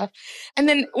Hortons and stuff. And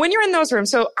then when you're in those rooms,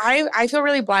 so I feel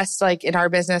really blessed, in our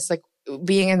business,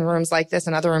 being in rooms like this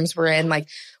and other rooms we're in,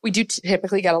 we do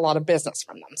typically get a lot of business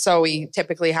from them. So we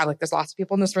typically have there's lots of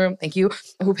people in this room, thank you,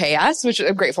 who pay us, which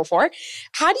I'm grateful for.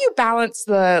 How do you balance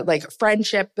the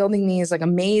friendship, building these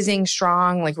amazing,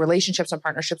 strong relationships and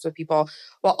partnerships with people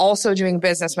while also doing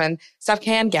business when stuff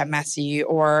can get messy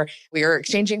or we are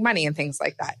exchanging money and things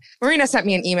like that? Marina sent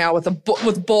me an email with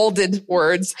with bolded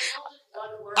words.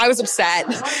 I was upset.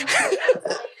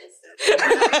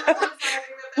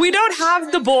 We don't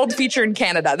have the bold feature in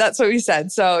Canada. That's what we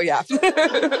said. So, yeah.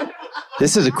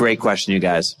 This is a great question, you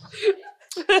guys.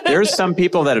 There's some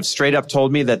people that have straight up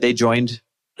told me that they joined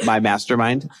my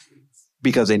mastermind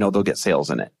because they know they'll get sales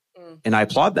in it. And I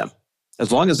applaud them.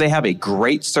 As long as they have a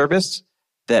great service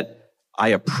that I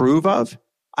approve of,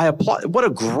 I applaud. What a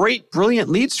great, brilliant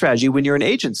lead strategy when you're an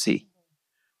agency.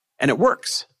 And it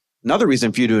works. Another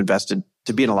reason for you to invest in,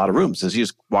 to be in a lot of rooms is you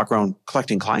just walk around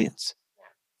collecting clients.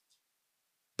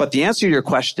 But the answer to your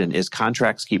question is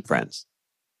contracts keep friends.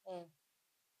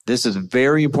 This is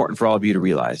very important for all of you to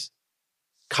realize.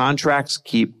 Contracts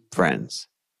keep friends.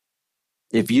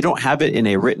 If you don't have it in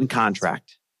a written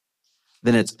contract,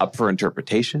 then it's up for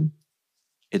interpretation.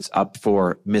 It's up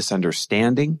for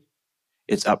misunderstanding.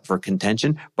 It's up for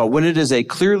contention. But when it is a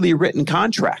clearly written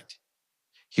contract,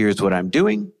 here's what I'm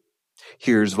doing.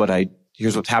 Here's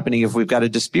what's happening if we've got a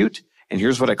dispute. And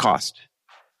here's what it cost.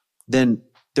 Then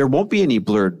there won't be any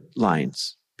blurred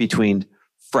lines between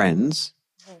friends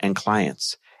and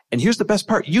clients. And here's the best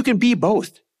part. You can be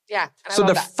both. Yeah. So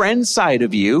the friend side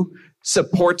of you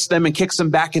supports them and kicks them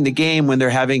back in the game when they're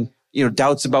having,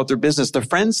 doubts about their business. The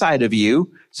friend side of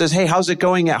you says, hey, how's it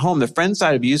going at home? The friend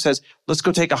side of you says, let's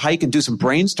go take a hike and do some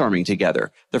brainstorming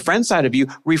together. The friend side of you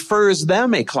refers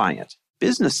them a client.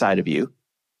 Business side of you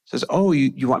says, oh,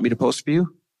 you want me to post for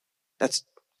you? That's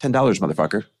 $10,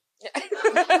 motherfucker.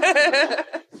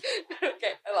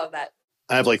 Okay, I love that.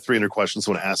 I have like 300 questions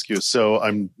I want to ask you. So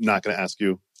I'm not going to ask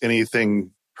you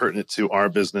anything pertinent to our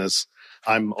business.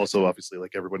 I'm also obviously,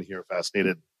 like everyone here,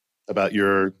 fascinated about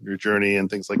your journey and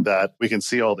things like that. We can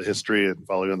see all the history and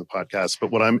follow you on the podcast.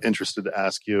 But what I'm interested to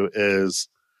ask you is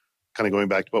kind of going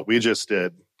back to what we just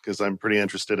did, because I'm pretty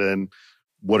interested in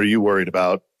what are you worried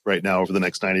about right now over the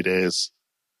next 90 days?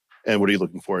 And what are you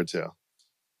looking forward to?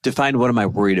 Define what am I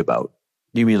worried about?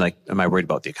 Do you mean like, am I worried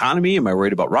about the economy? Am I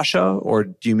worried about Russia? Or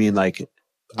do you mean like,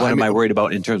 am I worried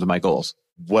about in terms of my goals?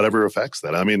 Whatever affects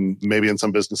that. I mean, maybe in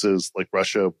some businesses like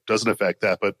Russia doesn't affect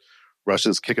that, but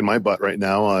Russia's kicking my butt right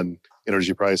now on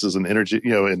energy prices and energy,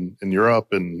 in Europe,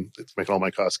 and it's making all my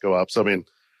costs go up. So, I mean,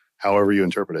 however you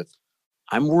interpret it.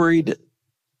 I'm worried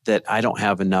that I don't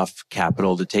have enough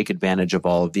capital to take advantage of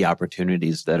all of the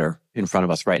opportunities that are in front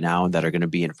of us right now and that are going to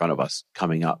be in front of us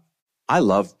coming up. I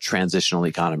love transitional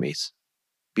economies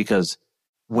because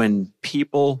when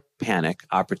people panic,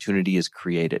 opportunity is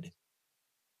created.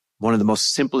 One of the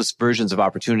most simplest versions of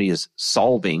opportunity is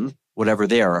solving whatever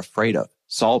they are afraid of,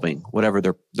 solving whatever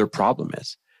their problem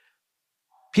is.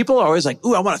 People are always like,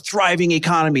 ooh, I want a thriving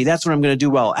economy. That's what I'm going to do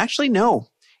well. Actually, no.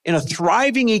 In a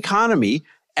thriving economy,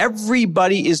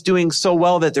 everybody is doing so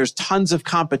well that there's tons of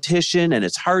competition and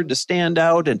it's hard to stand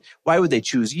out. And why would they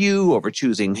choose you over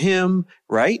choosing him,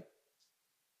 right?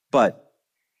 But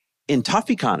in tough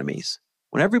economies,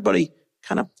 when everybody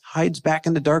kind of hides back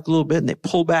in the dark a little bit and they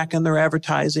pull back on their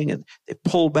advertising and they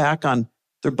pull back on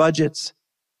their budgets,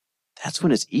 that's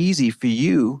when it's easy for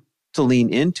you to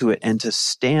lean into it and to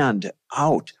stand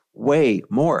out way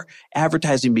more.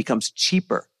 Advertising becomes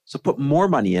cheaper, so put more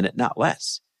money in it, not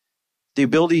less. The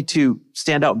ability to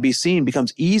stand out and be seen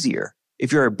becomes easier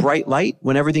if you're a bright light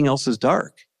when everything else is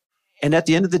dark. And at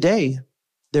the end of the day,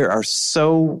 there are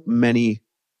so many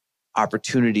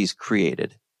opportunities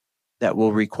created that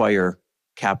will require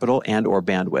capital and or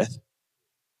bandwidth.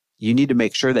 You need to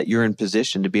make sure that you're in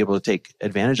position to be able to take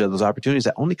advantage of those opportunities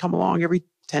that only come along every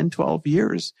 10, 12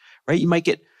 years, right? You might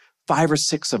get 5 or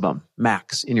 6 of them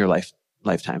max in your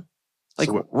lifetime. Like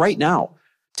right now,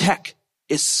 tech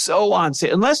is so on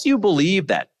sale. Unless you believe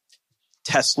that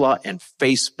Tesla and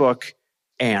Facebook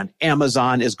and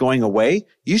Amazon is going away,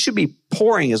 you should be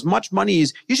pouring as much money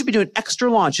as you should be doing extra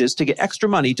launches to get extra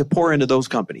money to pour into those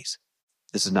companies.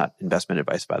 This is not investment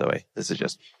advice, by the way. This is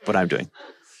just what I'm doing.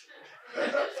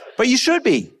 But you should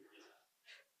be.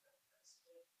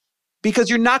 Because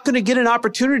you're not going to get an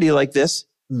opportunity like this,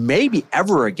 maybe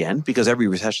ever again, because every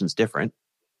recession is different.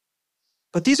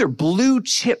 But these are blue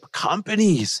chip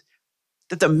companies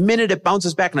that the minute it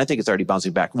bounces back, and I think it's already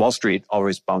bouncing back, Wall Street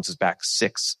always bounces back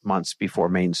 6 months before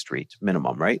Main Street,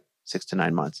 minimum, right? 6 to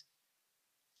 9 months.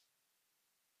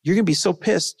 You're going to be so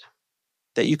pissed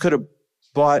that you could have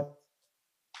bought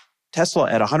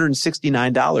Tesla at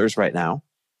 $169 right now,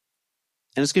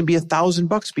 and it's going to be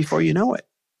 $1,000 before you know it.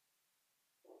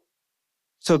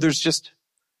 So there's just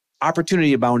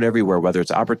opportunity abound everywhere, whether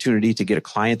it's opportunity to get a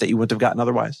client that you wouldn't have gotten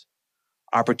otherwise,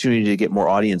 opportunity to get more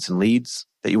audience and leads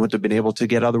that you wouldn't have been able to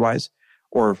get otherwise,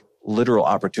 or literal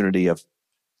opportunity of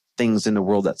things in the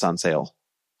world that's on sale.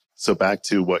 So back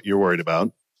to what you're worried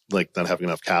about, like not having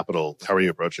enough capital. How are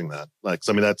you approaching that? Like,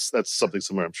 I mean, that's something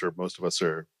similar I'm sure most of us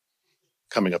are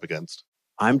coming up against.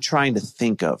 I'm trying to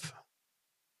think of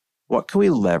what can we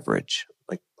leverage,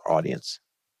 like our audience?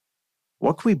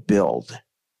 What can we build?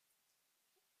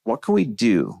 What can we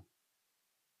do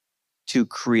to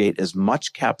create as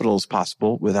much capital as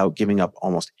possible without giving up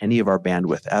almost any of our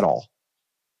bandwidth at all,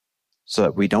 so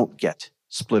that we don't get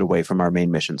split away from our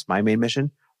main missions. My main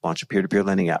mission, launch a peer-to-peer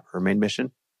lending app. Her main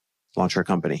mission, launch her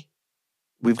company.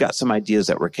 We've got some ideas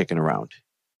that we're kicking around.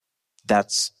 You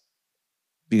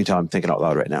can tell I'm thinking out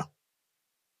loud right now.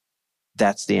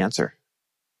 That's the answer,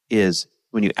 is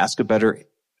when you ask a better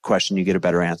question, you get a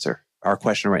better answer. Our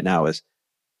question right now is,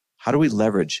 how do we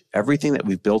leverage everything that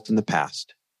we've built in the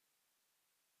past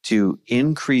to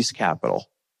increase capital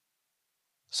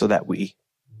so that we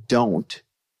don't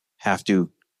have to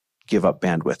give up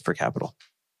bandwidth for capital?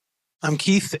 I'm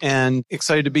Keith, and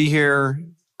excited to be here.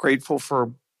 Grateful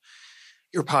for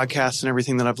your podcast and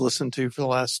everything that I've listened to for the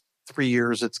last 3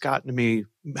 years. It's gotten to me,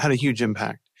 had a huge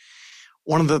impact.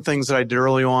 One of the things that I did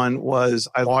early on was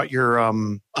I bought your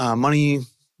money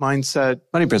mindset.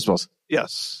 Money principles.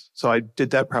 Yes. So I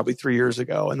did that probably 3 years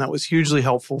ago, and that was hugely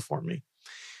helpful for me.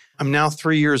 I'm now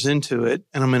 3 years into it,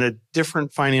 and I'm in a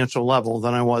different financial level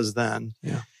than I was then.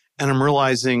 Yeah. And I'm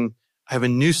realizing I have a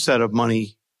new set of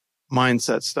money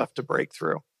mindset stuff to break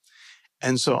through.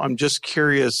 And so I'm just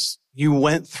curious, you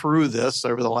went through this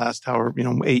over the last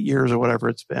 8 years or whatever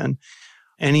it's been.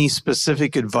 Any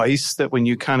specific advice that when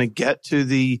you kind of get to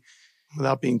the,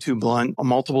 without being too blunt, a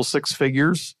multiple six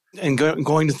figures and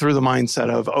going through the mindset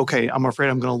of, okay, I'm afraid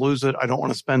I'm going to lose it. I don't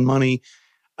want to spend money.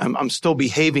 I'm still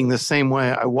behaving the same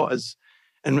way I was.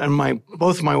 And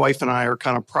both my wife and I are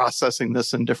kind of processing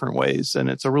this in different ways. And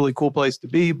it's a really cool place to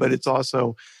be, but it's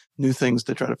also new things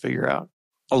to try to figure out.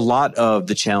 A lot of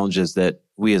the challenges that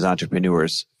we as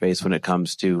entrepreneurs face when it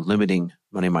comes to limiting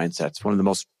money mindsets, one of the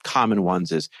most common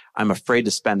ones is, I'm afraid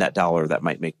to spend that dollar that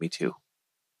might make me two.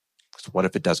 So what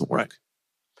if it doesn't work? Right.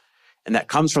 And that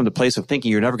comes from the place of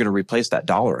thinking you're never going to replace that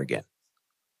dollar again.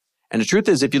 And the truth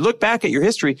is, if you look back at your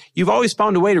history, you've always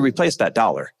found a way to replace that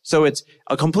dollar. So it's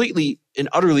a completely and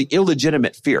utterly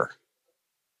illegitimate fear.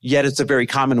 Yet it's a very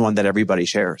common one that everybody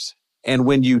shares. And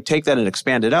when you take that and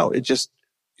expand it out,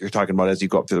 you're talking about as you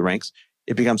go up through the ranks,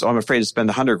 it becomes, I'm afraid to spend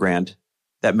 $100,000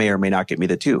 that may or may not get me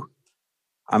the two.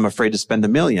 I'm afraid to spend $1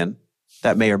 million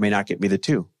that may or may not get me the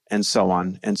two, and so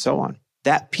on and so on.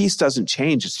 That piece doesn't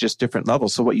change. It's just different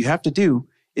levels. So what you have to do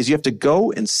is you have to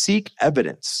go and seek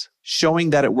evidence showing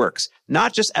that it works.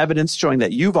 Not just evidence showing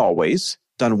that you've always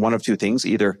done one of two things,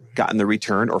 either gotten the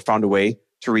return or found a way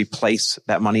to replace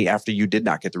that money after you did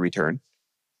not get the return.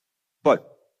 But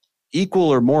equal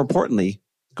or more importantly,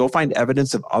 go find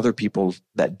evidence of other people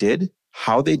that did,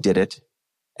 how they did it,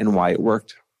 and why it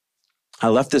worked. I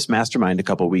left this mastermind a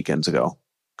couple weekends ago,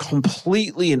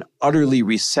 completely and utterly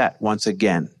reset once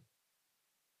again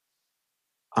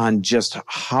on just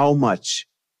how much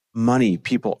money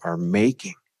people are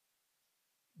making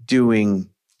doing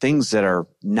things that are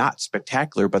not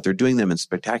spectacular, but they're doing them in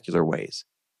spectacular ways.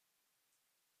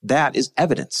 That is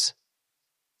evidence.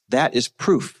 That is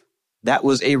proof. That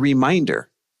was a reminder.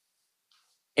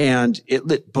 And it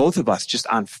lit both of us just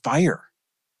on fire.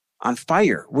 On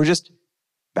fire. We're just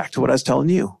back to what I was telling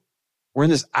you. We're in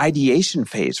this ideation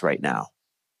phase right now.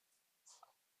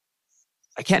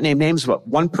 I can't name names, but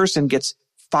one person gets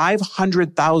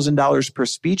 $500,000 per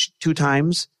speech 2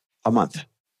 times a month.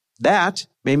 That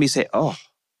made me say, oh,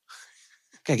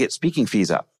 I gotta get speaking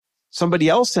fees up. Somebody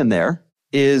else in there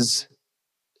is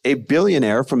a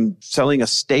billionaire from selling a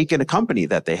stake in a company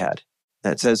that they had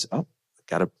that says, oh, I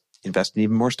gotta invest in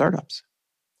even more startups.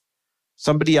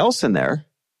 Somebody else in there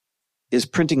is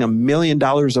printing $1 million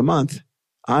a month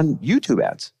on YouTube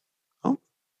ads. Oh,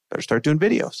 better start doing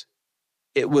videos.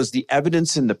 It was the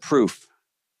evidence and the proof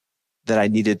that I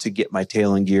needed to get my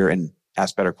tail in gear and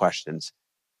ask better questions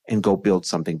and go build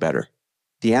something better.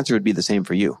 The answer would be the same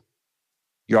for you.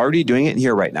 You're already doing it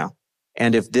here right now.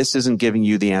 And if this isn't giving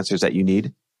you the answers that you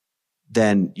need,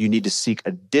 then you need to seek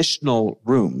additional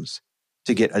rooms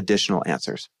to get additional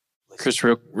answers. Chris,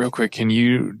 real quick, can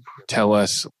you tell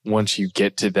us, once you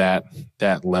get to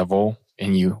that level,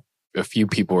 and a few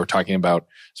people were talking about,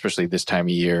 especially this time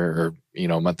of year or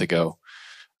a month ago,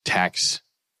 tax,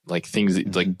 like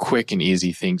things like quick and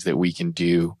easy things that we can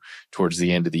do towards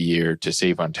the end of the year to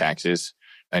save on taxes.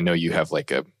 I know you have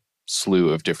like a slew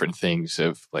of different things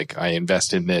of like, I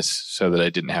invest in this so that I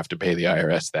didn't have to pay the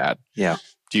IRS that. Yeah.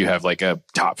 Do you have like a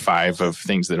top 5 of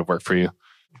things that have worked for you?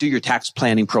 Do your tax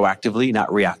planning proactively, not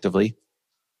reactively.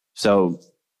 So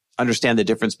understand the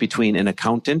difference between an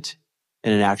accountant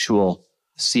and an actual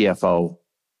CFO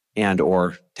and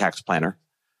or tax planner.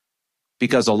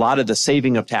 Because a lot of the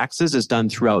saving of taxes is done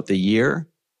throughout the year.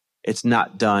 It's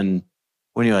not done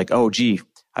when you're like, oh, gee,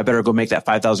 I better go make that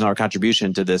 $5,000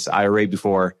 contribution to this IRA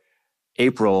before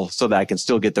April so that I can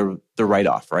still get the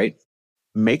write-off, right?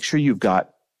 Make sure you've got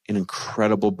an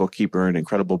incredible bookkeeper, an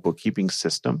incredible bookkeeping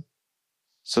system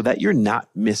so that you're not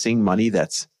missing money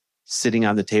that's sitting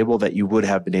on the table that you would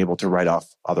have been able to write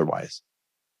off otherwise.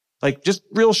 Like, just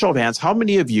real show of hands, how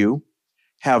many of you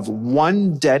have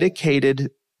one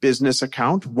dedicated business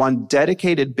account, one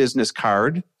dedicated business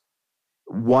card,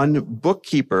 one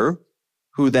bookkeeper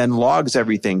who then logs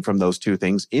everything from those two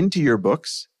things into your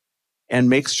books and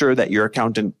makes sure that your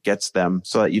accountant gets them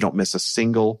so that you don't miss a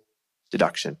single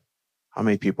deduction? How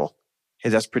many people? Hey,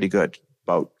 that's pretty good.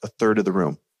 About a third of the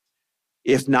room.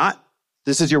 If not,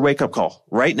 this is your wake-up call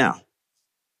right now,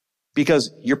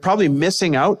 because you're probably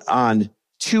missing out on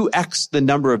 2x the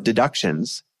number of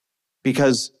deductions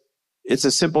because it's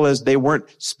as simple as they weren't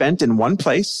spent in one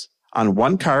place on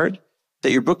one card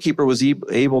that your bookkeeper was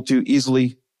able to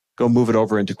easily go move it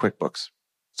over into QuickBooks.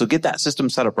 So get that system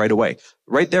set up right away.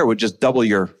 Right there would just double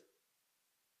your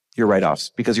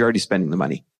write-offs because you're already spending the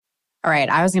money. All right.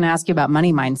 I was going to ask you about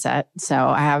money mindset. So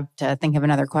I have to think of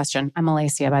another question. I'm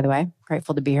Alacia, by the way.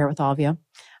 Grateful to be here with all of you.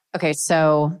 Okay.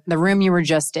 So the room you were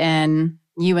just in,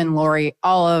 you and Lori,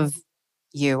 all of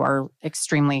you are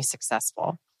extremely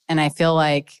successful. And I feel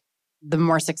like the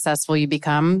more successful you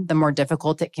become, the more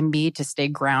difficult it can be to stay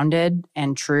grounded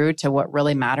and true to what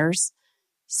really matters.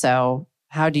 So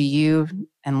how do you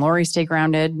and Lori stay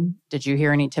grounded? Did you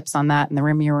hear any tips on that in the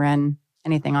room you were in?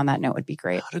 Anything on that note would be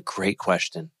great. What a great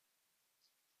question.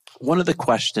 One of the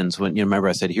questions, when you remember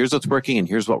I said, here's what's working and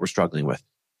here's what we're struggling with.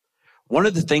 One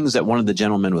of the things that one of the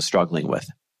gentlemen was struggling with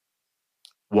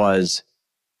was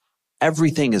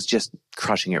everything is just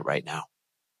crushing it right now.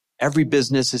 Every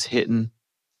business is hitting.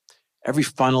 Every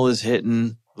funnel is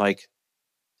hitting. Like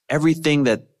everything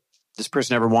that this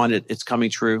person ever wanted, it's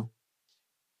coming true.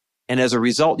 And as a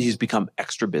result, he's become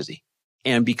extra busy.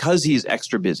 And because he's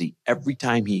extra busy, every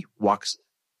time he walks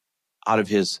out of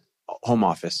his home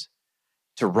office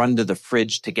to run to the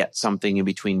fridge to get something in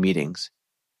between meetings,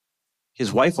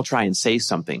 his wife will try and say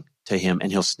something to him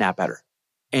and he'll snap at her.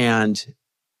 And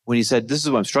when he said, this is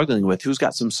what I'm struggling with, who's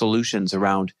got some solutions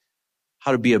around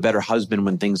how to be a better husband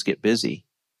when things get busy?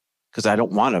 Because I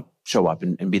don't want to show up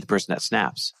and be the person that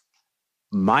snaps.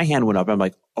 My hand went up. I'm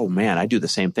like, oh man, I do the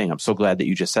same thing. I'm so glad that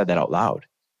you just said that out loud.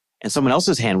 And someone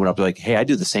else's hand went up like, hey, I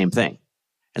do the same thing.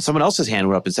 And someone else's hand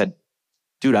went up and said,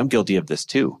 dude, I'm guilty of this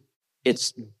too.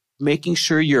 It's making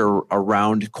sure you're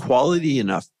around quality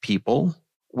enough people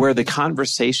where the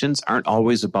conversations aren't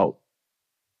always about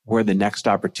where the next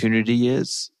opportunity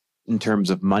is in terms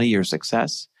of money or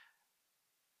success,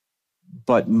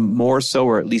 but more so,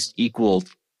 or at least equal,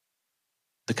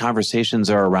 the conversations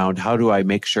are around how do I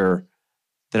make sure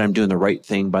that I'm doing the right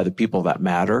thing by the people that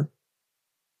matter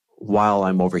while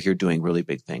I'm over here doing really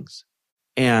big things.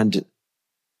 And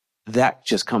that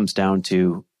just comes down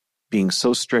to being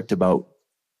so strict about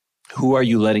who are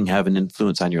you letting have an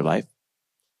influence on your life?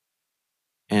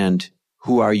 And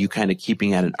who are you kind of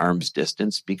keeping at an arm's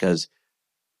distance because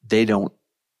they don't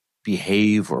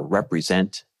behave or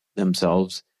represent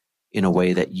themselves in a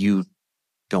way that you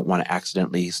don't want to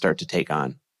accidentally start to take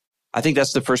on? I think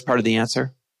that's the first part of the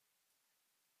answer.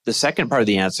 The second part of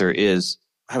the answer is,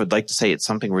 I would like to say it's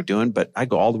something we're doing, but I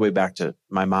go all the way back to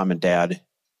my mom and dad.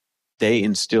 They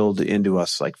instilled into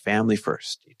us like family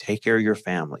first. You take care of your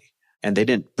family. And they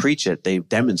didn't preach it, they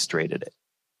demonstrated it.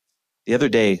 The other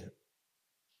day,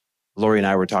 Lori and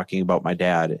I were talking about my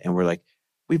dad, and we're like,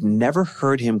 we've never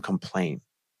heard him complain.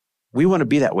 We want to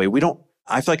be that way.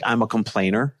 I feel like I'm a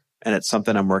complainer, and it's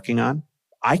something I'm working on.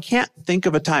 I can't think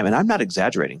of a time, and I'm not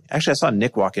exaggerating. Actually, I saw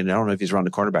Nick walk in. I don't know if he's around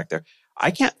the corner back there. I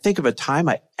can't think of a time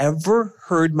I ever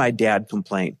heard my dad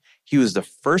complain. He was the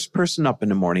first person up in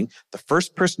the morning, the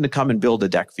first person to come and build a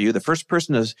deck for you, the first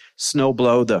person to snow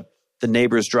blow the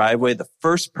neighbor's driveway, the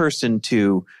first person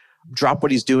to drop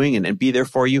what he's doing and be there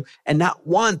for you. And not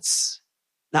once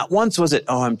was it,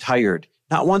 oh, I'm tired.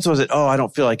 Not once was it, oh, I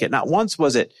don't feel like it. Not once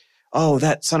was it, oh,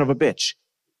 that son of a bitch.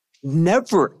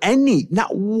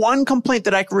 Not one complaint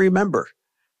that I can remember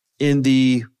in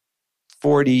the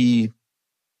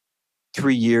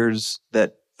 43 years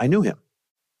that I knew him.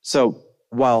 So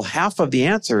while half of the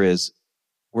answer is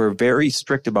we're very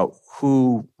strict about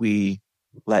who we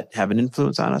let have an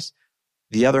influence on us,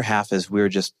 the other half is we're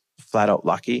just flat out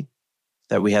lucky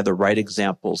that we had the right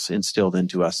examples instilled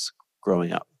into us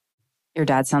growing up. Your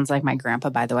dad sounds like my grandpa,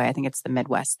 by the way. I think it's the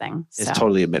Midwest thing. It's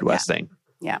totally a Midwest thing.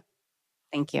 Yeah.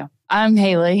 Thank you. I'm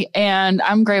Haley, and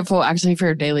I'm grateful actually for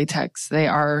your daily texts. They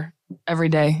are every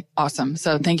day awesome.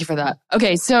 So thank you for that.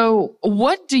 Okay. So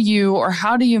what do you, or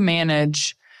how do you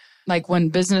manage like when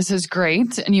business is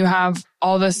great and you have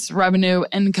all this revenue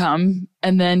income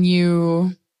and then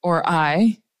you or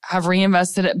I have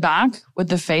reinvested it back with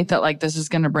the faith that like this is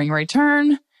going to bring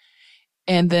return.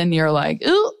 and then you're like,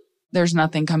 ooh, there's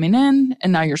nothing coming in,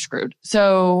 and now you're screwed.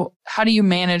 So how do you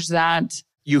manage that?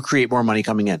 You create more money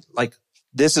coming in. Like,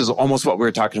 this is almost what we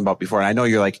were talking about before. And I know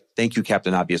you're like, thank you,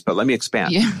 Captain Obvious, but let me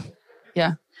expand.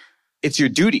 Yeah. It's your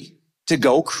duty to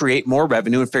go create more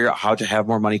revenue and figure out how to have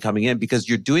more money coming in, because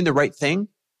you're doing the right thing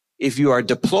if you are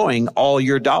deploying all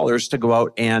your dollars to go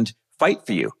out and fight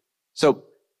for you. So,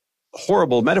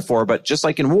 horrible metaphor, but just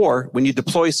like in war, when you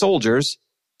deploy soldiers,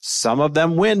 some of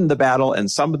them win the battle and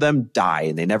some of them die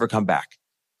and they never come back.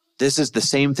 This is the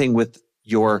same thing with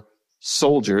your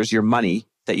soldiers, your money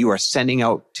that you are sending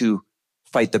out to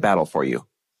fight the battle for you.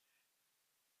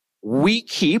 We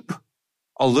keep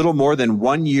a little more than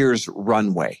 1 year's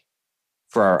runway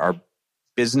for our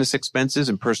business expenses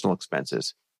and personal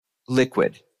expenses,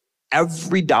 liquid.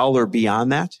 Every dollar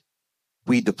beyond that,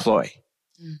 we deploy.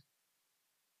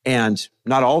 And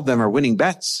not all of them are winning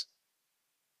bets,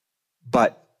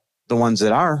 but the ones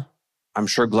that are, I'm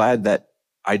sure glad that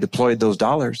I deployed those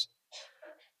dollars.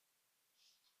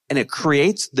 And it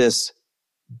creates this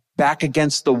back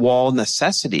against the wall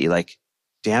necessity. Like,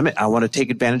 damn it, I want to take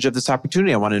advantage of this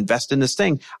opportunity. I want to invest in this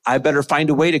thing. I better find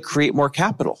a way to create more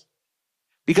capital.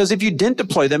 Because if you didn't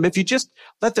deploy them, if you just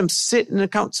let them sit in an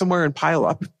account somewhere and pile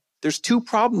up, there's two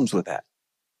problems with that.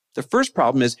 The first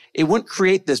problem is it wouldn't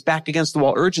create this back against the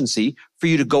wall urgency for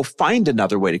you to go find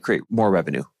another way to create more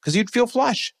revenue, because you'd feel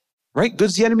flush, right?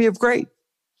 Good's the enemy of great.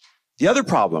 The other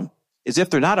problem is if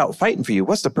they're not out fighting for you,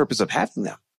 what's the purpose of having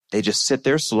them? They just sit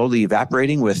there slowly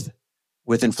evaporating with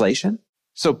inflation.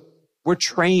 So we're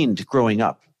trained growing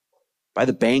up by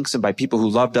the banks and by people who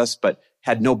loved us but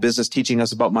had no business teaching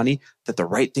us about money that the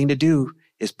right thing to do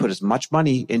is put as much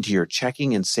money into your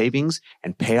checking and savings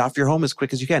and pay off your home as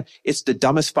quick as you can. It's the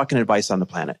dumbest fucking advice on the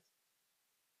planet.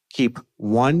 Keep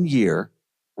 1 year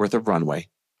worth of runway.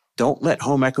 Don't let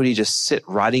home equity just sit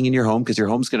rotting in your home, because your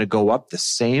home's going to go up the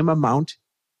same amount,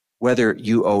 whether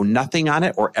you owe nothing on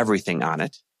it or everything on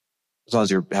it, as long as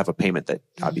you have a payment that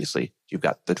obviously you've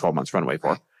got the 12 months runway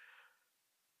for.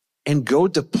 And go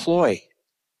deploy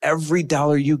every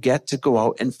dollar you get to go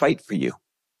out and fight for you.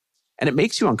 And it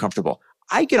makes you uncomfortable.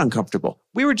 I get uncomfortable.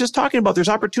 We were just talking about there's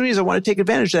opportunities I want to take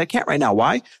advantage of that I can't right now.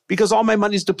 Why? Because all my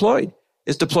money's deployed.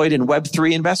 It's deployed in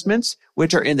Web3 investments,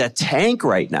 which are in the tank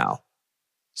right now.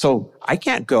 So I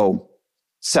can't go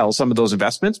sell some of those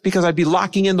investments because I'd be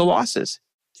locking in the losses.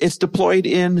 It's deployed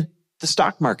in the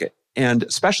stock market, and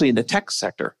especially in the tech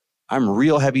sector. I'm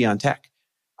real heavy on tech.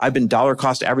 I've been dollar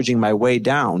cost averaging my way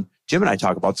down. Jim and I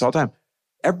talk about this all the time.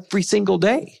 Every single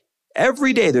day.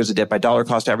 Every day there's a dip. I dollar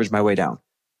cost average my way down.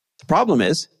 The problem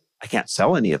is I can't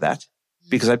sell any of that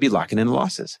because I'd be locking in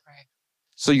losses. Right.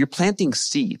 So you're planting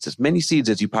seeds, as many seeds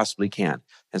as you possibly can.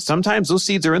 And sometimes those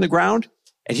seeds are in the ground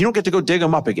and you don't get to go dig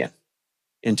them up again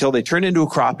until they turn into a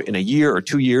crop in a year or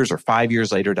 2 years or 5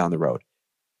 years later down the road.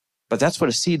 But that's what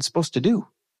a seed's supposed to do.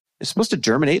 It's supposed to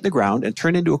germinate in the ground and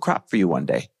turn into a crop for you one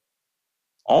day.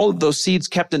 All of those seeds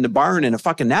kept in the barn in a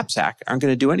fucking knapsack aren't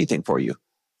going to do anything for you.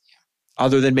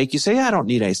 Other than make you say, I don't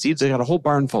need any seeds. I got a whole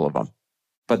barn full of them.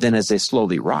 But then as they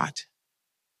slowly rot,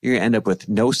 you're going to end up with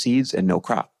no seeds and no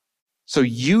crop. So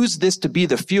use this to be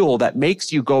the fuel that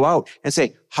makes you go out and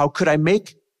say, how could I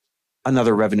make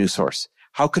another revenue source?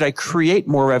 How could I create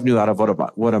more revenue out of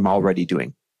what I'm already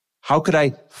doing? How could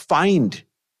I find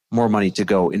more money to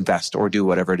go invest or do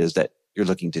whatever it is that you're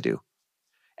looking to do?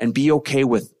 And be okay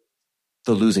with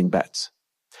the losing bets.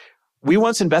 We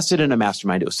once invested in a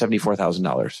mastermind. It was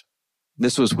 $74,000.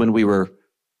 This was when we were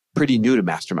pretty new to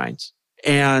masterminds.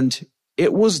 And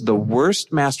it was the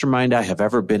worst mastermind I have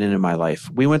ever been in my life.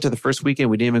 We went to the first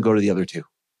weekend. We didn't even go to the other two.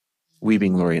 We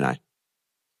being Lori and I.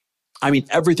 I mean,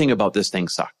 everything about this thing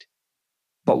sucked.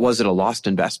 But was it a lost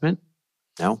investment?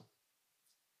 No.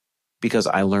 Because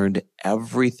I learned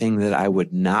everything that I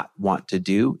would not want to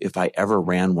do if I ever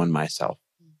ran one myself.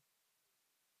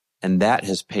 And that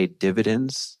has paid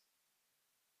dividends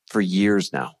for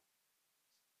years now.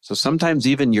 So sometimes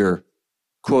even your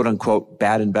quote unquote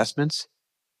bad investments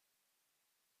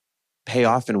pay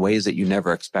off in ways that you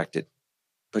never expected,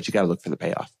 but you got to look for the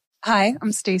payoff. Hi,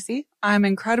 I'm Stacy. I'm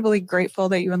incredibly grateful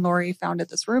that you and Lori founded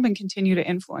this room and continue to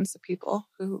influence the people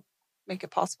who make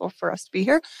it possible for us to be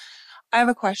here. I have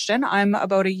a question. I'm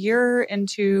about a year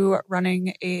into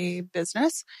running a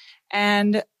business,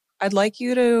 and I'd like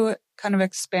you to kind of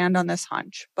expand on this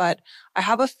hunch, but I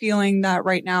have a feeling that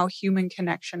right now human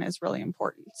connection is really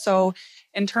important. So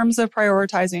in terms of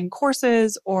prioritizing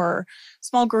courses or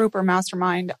small group or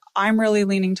mastermind, I'm really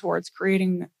leaning towards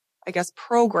creating, I guess,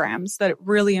 programs that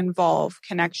really involve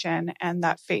connection and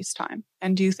that face time.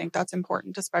 And do you think that's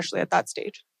important, especially at that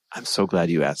stage? I'm so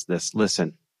glad you asked this.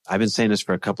 Listen, I've been saying this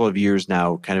for a couple of years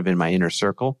now, kind of in my inner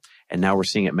circle, and now we're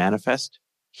seeing it manifest.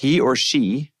 He or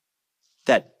she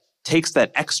that takes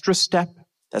that extra step,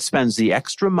 that spends the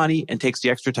extra money and takes the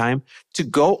extra time to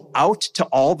go out to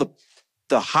all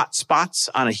the hot spots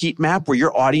on a heat map where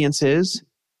your audience is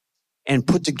and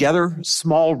put together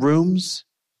small rooms,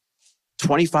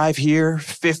 25 here,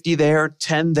 50 there,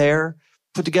 10 there,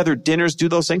 put together dinners, do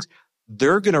those things.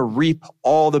 They're going to reap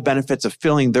all the benefits of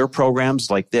filling their programs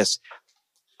like this.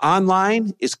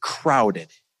 Online is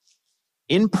crowded.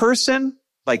 In person,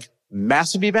 like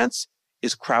massive events,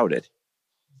 is crowded.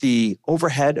 The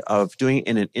overhead of doing it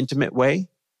in an intimate way,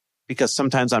 because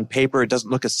sometimes on paper it doesn't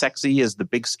look as sexy as the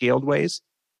big scaled ways,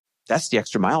 that's the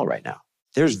extra mile right now.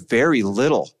 There's very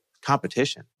little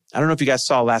competition. I don't know if you guys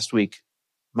saw last week,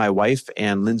 my wife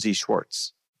and Lindsay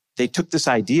Schwartz. They took this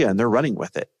idea and they're running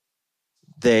with it.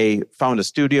 They found a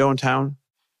studio in town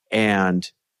and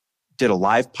did a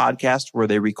live podcast where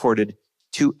they recorded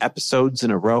 2 episodes in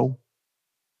a row.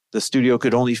 The studio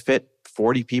could only fit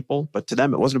 40 people, but to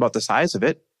them, it wasn't about the size of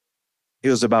it. It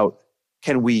was about,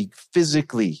 can we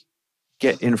physically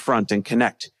get in front and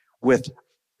connect with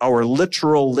our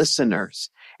literal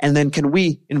listeners? And then can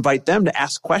we invite them to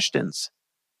ask questions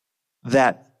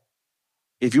that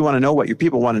if you want to know what your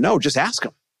people want to know, just ask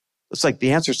them. It's like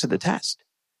the answers to the test.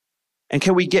 And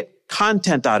can we get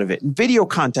content out of it and video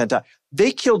content out?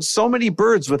 They killed so many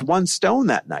birds with one stone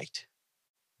that night.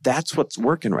 That's what's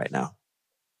working right now.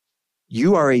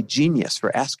 You are a genius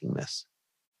for asking this.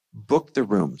 Book the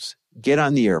rooms. Get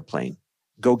on the airplane.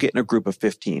 Go get in a group of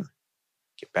 15.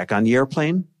 Get back on the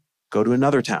airplane. Go to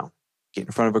another town. Get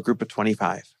in front of a group of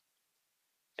 25.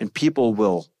 And people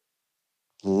will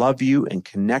love you and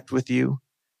connect with you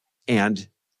and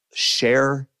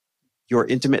share your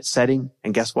intimate setting.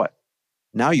 And guess what?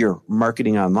 Now you're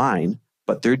marketing online,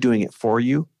 but they're doing it for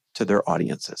you to their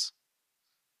audiences.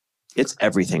 It's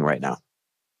everything right now.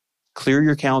 Clear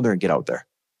your calendar and get out there.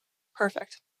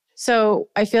 Perfect. So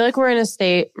I feel like we're in a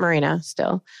state, Marina,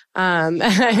 still. I'm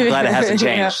glad it hasn't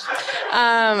changed.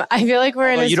 I feel like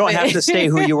we're in you don't have to stay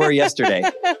who you were yesterday.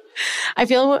 I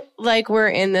feel like we're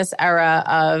in this era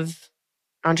of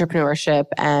entrepreneurship,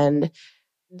 and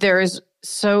there's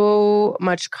so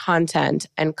much content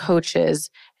and coaches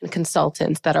and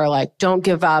consultants that are like, don't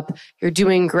give up. You're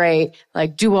doing great.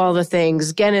 Like, do all the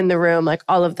things, get in the room, like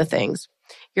all of the things.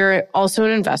 You're also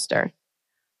an investor.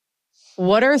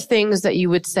 What are things that you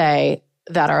would say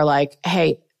that are like,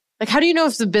 hey, like, how do you know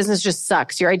if the business just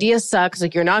sucks? Your idea sucks.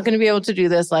 Like, you're not going to be able to do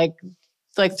this. Like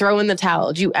throw in the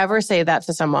towel. Do you ever say that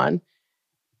to someone?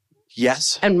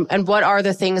 Yes. And what are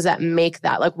the things that make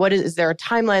that? Like, is there a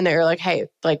timeline that you're like, hey,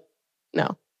 like,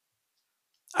 no?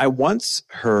 I once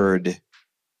heard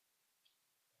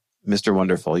Mr.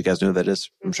 Wonderful. You guys know who that is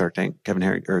from Shark Tank? Kevin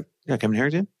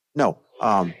Harrington? No.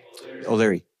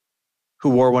 O'Leary, who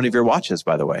wore one of your watches,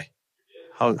 by the way.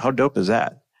 How dope is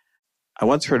that? I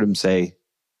once heard him say,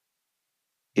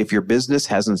 if your business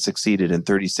hasn't succeeded in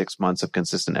 36 months of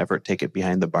consistent effort, take it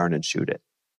behind the barn and shoot it.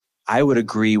 I would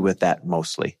agree with that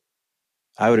mostly.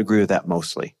 With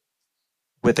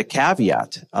the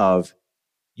caveat of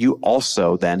you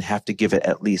also then have to give it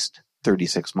at least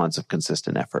 36 months of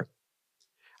consistent effort.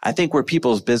 I think where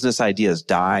people's business ideas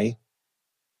die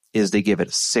is they give it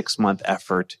a 6-month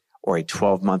effort or a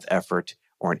 12-month effort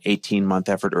or an 18-month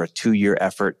effort or a 2-year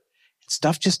effort.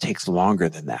 Stuff just takes longer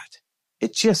than that.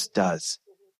 It just does.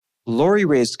 Lori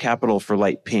raised capital for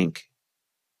Light Pink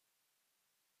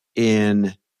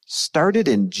started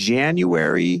in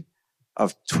January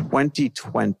of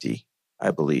 2020,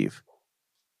 I believe.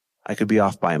 I could be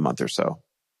off by a month or so.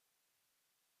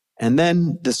 And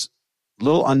then this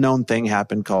little unknown thing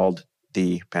happened called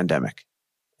the pandemic.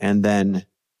 And then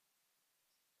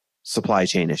supply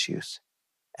chain issues.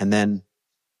 And then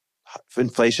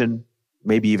inflation,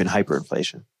 maybe even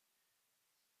hyperinflation.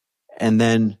 And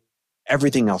then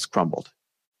everything else crumbled.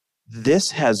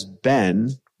 This has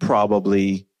been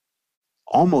probably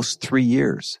almost 3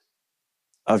 years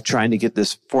of trying to get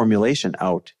this formulation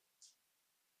out.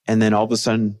 And then all of a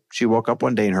sudden, she woke up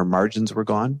one day and her margins were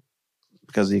gone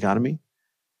because of the economy.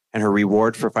 And her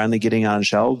reward for finally getting on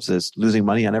shelves is losing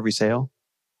money on every sale.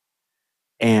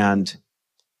 And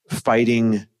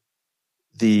fighting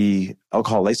the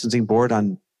alcohol licensing board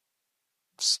on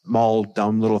small,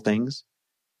 dumb little things.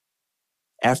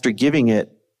 After giving it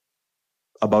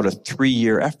about a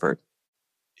 3-year effort,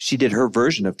 she did her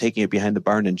version of taking it behind the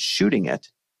barn and shooting it,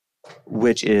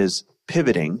 which is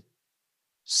pivoting,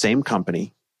 same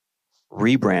company,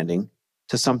 rebranding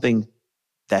to something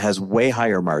that has way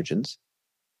higher margins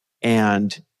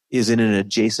and is in an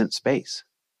adjacent space.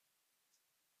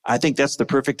 I think that's the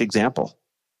perfect example.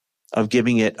 of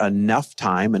giving it enough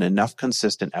time and enough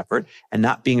consistent effort and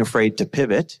not being afraid to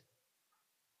pivot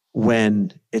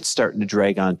when it's starting to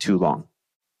drag on too long.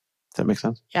 Does that make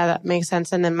sense? Yeah, that makes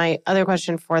sense. And then my other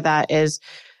question for that is,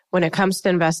 when it comes to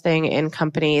investing in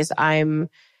companies, I'm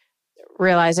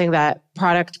realizing that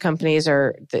product companies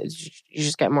you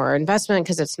just get more investment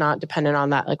because it's not dependent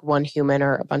on that like one human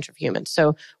or a bunch of humans.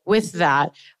 So with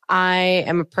that, I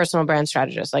am a personal brand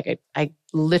strategist. Like I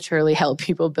literally help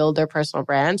people build their personal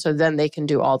brand so then they can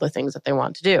do all the things that they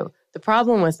want to do. The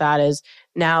problem with that is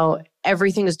now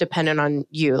everything is dependent on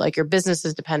you. Like your business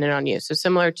is dependent on you. So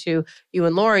similar to you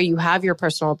and Lori, you have your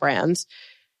personal brands,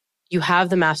 you have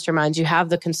the masterminds, you have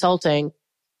the consulting.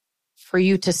 For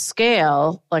you to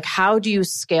scale, like how do you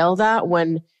scale that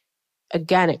when,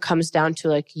 again, it comes down to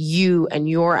like you and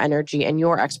your energy and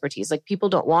your expertise? Like people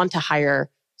don't want to hire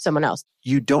someone else.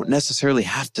 You don't necessarily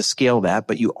have to scale that,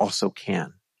 but you also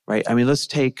can, right? I mean, let's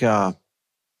take Brendon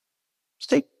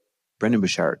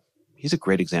Burchard. He's a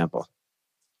great example.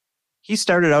 He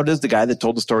started out as the guy that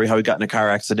told the story how he got in a car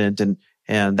accident and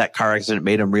that car accident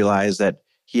made him realize that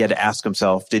he had to ask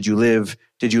himself, did you live?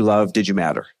 Did you love? Did you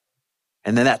matter?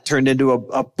 And then that turned into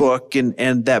a book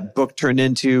and that book turned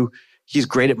into, he's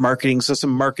great at marketing. So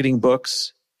some marketing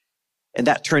books, and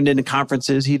that turned into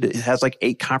conferences. He has like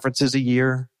 8 conferences a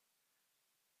year.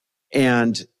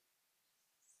 And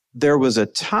there was a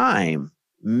time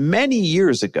many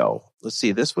years ago, let's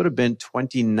see, this would have been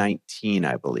 2019,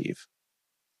 I believe,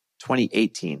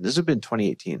 2018. This would have been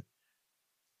 2018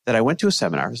 that I went to a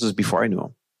seminar. This was before I knew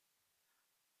him.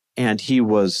 And he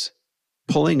was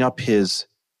pulling up his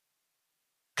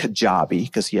Kajabi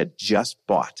because he had just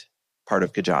bought part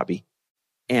of Kajabi.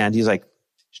 And he's like,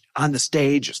 on the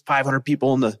stage, there's 500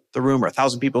 people in the room or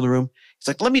 1,000 people in the room. He's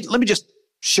like, let me just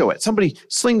show it. Somebody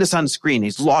sling this on the screen.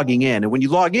 He's logging in. And when you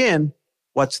log in,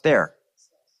 what's there?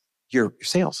 Your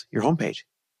sales, your homepage.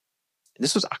 And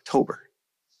this was October.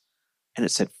 And it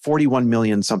said 41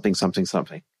 million something.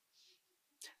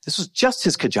 This was just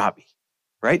his Kajabi,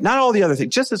 right? Not all the other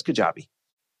things, just his Kajabi.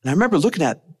 And I remember looking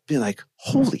at it, being like,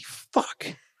 holy fuck.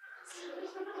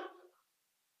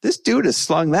 This dude has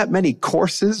slung that many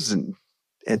courses and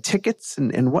tickets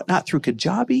and whatnot through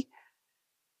Kajabi.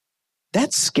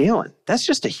 That's scaling. That's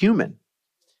just a human.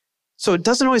 So it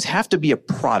doesn't always have to be a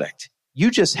product. You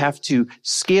just have to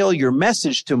scale your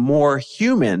message to more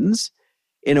humans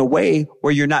in a way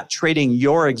where you're not trading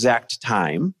your exact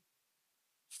time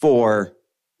for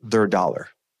their dollar.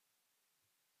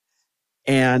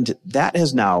 And that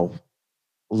has now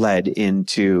led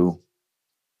into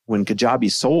when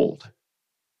Kajabi sold.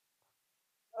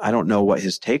 I don't know what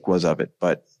his take was of it,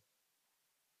 but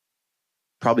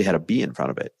probably had a B in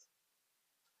front of it.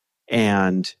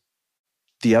 And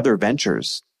the other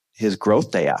ventures, his Growth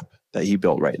Day app that he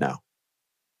built right now,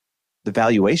 the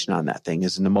valuation on that thing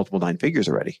is in the multiple 9 figures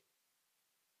already.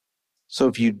 So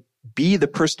if you be the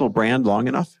personal brand long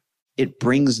enough, it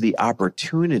brings the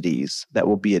opportunities that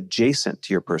will be adjacent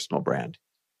to your personal brand.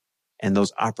 And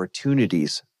those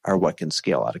opportunities are what can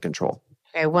scale out of control.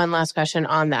 Okay, one last question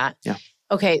on that. Yeah.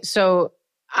 Okay, so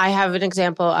I have an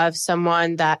example of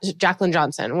someone that, Jacqueline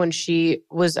Johnson, when she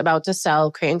was about to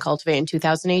sell Create and Cultivate in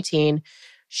 2018,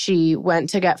 she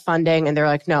went to get funding and they're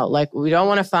like, no, like we don't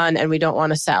want to fund and we don't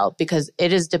want to sell because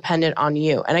it is dependent on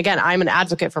you. And again, I'm an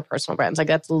advocate for personal brands. Like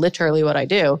that's literally what I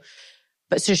do.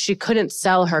 But so she couldn't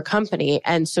sell her company.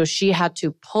 And so she had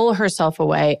to pull herself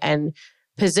away and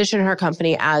position her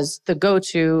company as the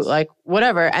go-to, like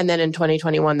whatever. And then in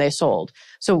 2021, they sold.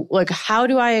 So like, how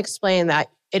do I explain that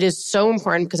it is so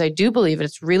important? Because I do believe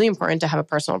it's really important to have a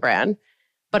personal brand,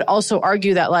 but also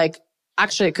argue that like,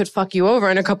 actually it could fuck you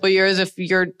over in a couple of years if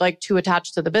you're like too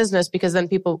attached to the business because then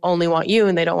people only want you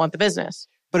and they don't want the business.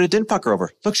 But it didn't fuck her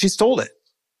over. Look, she stole it.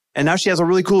 And now she has a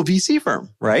really cool VC firm,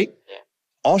 right? Yeah.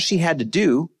 All she had to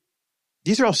do,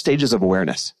 these are all stages of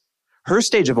awareness. Her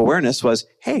stage of awareness was,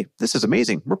 hey, this is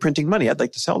amazing. We're printing money. I'd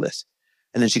like to sell this.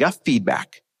 And then she got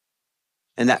feedback.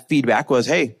 And that feedback was,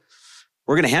 hey,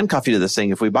 we're going to handcuff you to this thing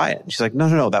if we buy it. And she's like,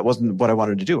 no, that wasn't what I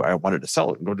wanted to do. I wanted to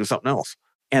sell it and go do something else.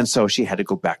 And so she had to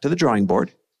go back to the drawing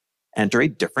board, enter a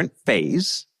different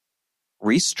phase,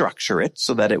 restructure it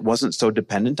so that it wasn't so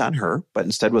dependent on her, but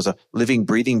instead was a living,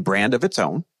 breathing brand of its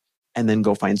own, and then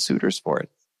go find suitors for it.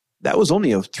 That was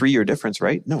only a 3-year difference,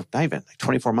 right? No, not even, like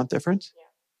 24-month difference. Yeah.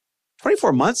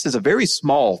 24 months is a very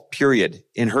small period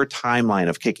in her timeline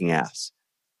of kicking ass.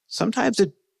 Sometimes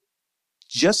it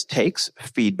just takes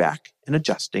feedback and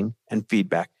adjusting and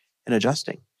feedback and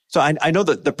adjusting. So I know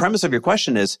that the premise of your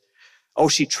question is, oh,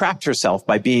 she trapped herself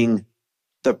by being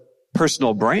the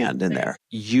personal brand in there.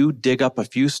 You dig up a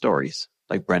few stories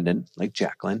like Brendon, like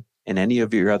Jacqueline, and any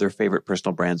of your other favorite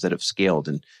personal brands that have scaled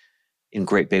in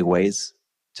great big ways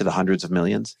to the hundreds of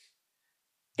millions.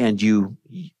 And you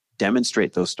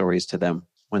demonstrate those stories to them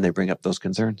when they bring up those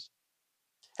concerns.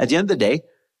 At the end of the day,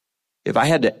 if I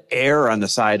had to err on the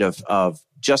side of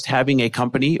just having a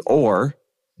company or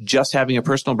just having a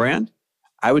personal brand,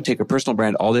 I would take a personal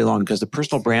brand all day long, because the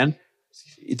personal brand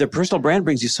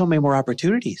brings you so many more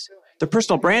opportunities. The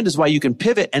personal brand is why you can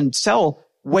pivot and sell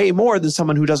way more than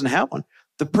someone who doesn't have one.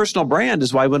 The personal brand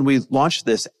is why when we launch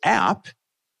this app,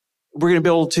 we're going to be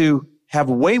able to have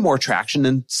way more traction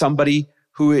than somebody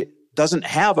who doesn't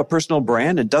have a personal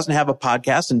brand and doesn't have a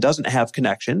podcast and doesn't have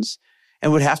connections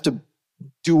and would have to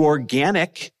do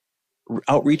organic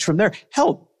outreach from there.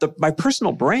 Hell, my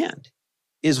personal brand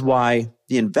is why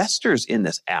the investors in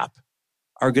this app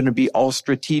are going to be all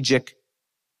strategic,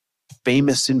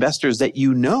 famous investors that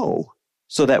you know,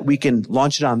 so that we can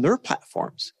launch it on their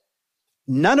platforms.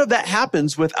 None of that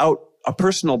happens without a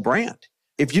personal brand.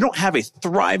 If you don't have a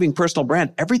thriving personal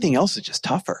brand, everything else is just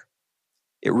tougher.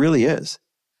 It really is.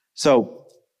 So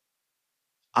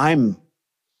I'm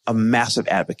a massive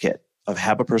advocate of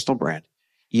have a personal brand,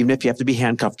 even if you have to be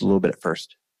handcuffed a little bit at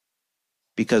first,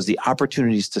 because the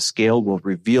opportunities to scale will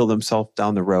reveal themselves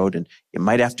down the road, and you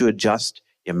might have to adjust.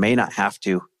 You may not have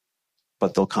to,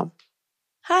 but they'll come.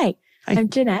 Hi. I'm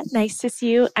Jeanette. Nice to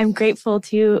see you. I'm grateful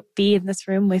to be in this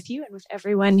room with you and with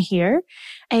everyone here.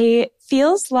 It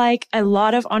feels like a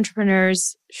lot of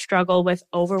entrepreneurs struggle with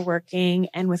overworking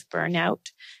and with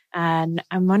burnout. And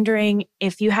I'm wondering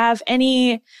if you have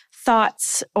any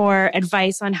thoughts or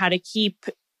advice on how to keep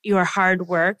your hard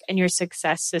work and your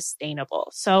success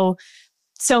sustainable. So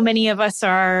many of us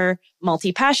are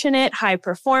multi-passionate, high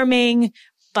performing,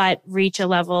 but reach a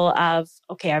level of,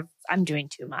 okay, I'm doing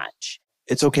too much.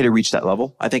 It's okay to reach that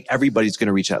level. I think everybody's going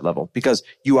to reach that level because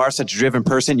you are such a driven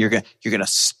person. You're going to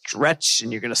stretch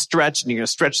and you're going to stretch and you're going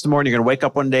to stretch some more, and you're going to wake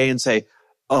up one day and say,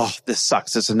 oh, this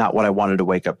sucks. This is not what I wanted to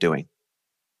wake up doing.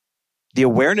 The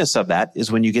awareness of that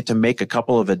is when you get to make a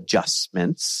couple of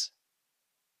adjustments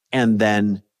and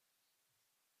then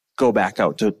go back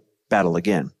out to battle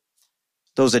again.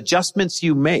 Those adjustments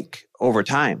you make over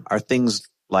time are things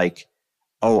like,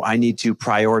 oh, I need to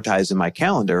prioritize in my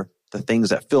calendar the things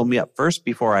that fill me up first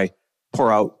before I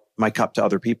pour out my cup to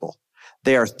other people.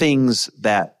 They are things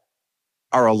that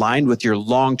are aligned with your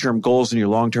long-term goals and your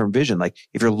long-term vision. Like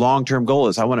if your long-term goal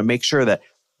is, I want to make sure that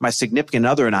my significant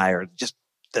other and I are just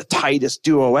the tightest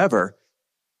duo ever,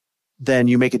 then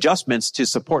you make adjustments to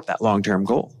support that long-term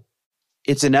goal.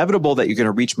 It's inevitable that you're going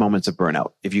to reach moments of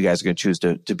burnout if you guys are going to choose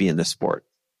to be in this sport.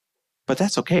 But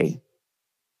that's okay.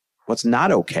 What's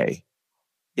not okay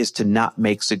is to not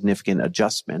make significant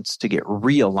adjustments to get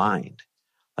realigned.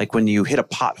 Like when you hit a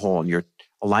pothole and your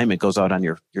alignment goes out on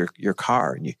your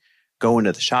car and you go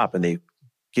into the shop and they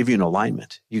give you an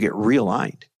alignment, you get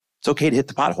realigned. It's okay to hit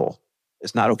the pothole.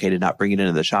 It's not okay to not bring it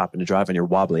into the shop and to drive on your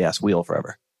wobbly ass wheel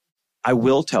forever. I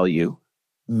will tell you,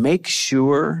 make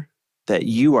sure that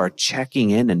you are checking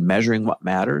in and measuring what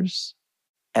matters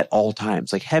at all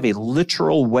times. Like have a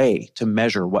literal way to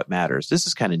measure what matters. This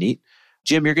is kind of neat.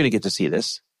 Jim, you're going to get to see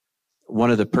this. One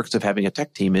of the perks of having a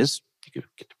tech team is you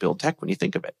get to build tech when you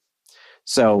think of it.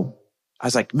 So I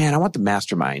was like, man, I want the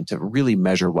mastermind to really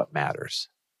measure what matters.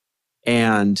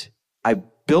 And I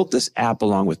built this app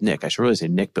along with Nick. I should really say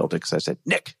Nick built it because I said,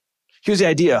 Nick, here's the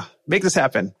idea. Make this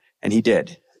happen. And he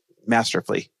did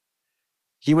masterfully.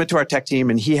 He went to our tech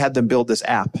team and he had them build this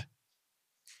app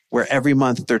where every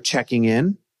month they're checking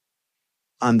in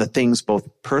on the things both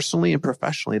personally and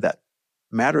professionally that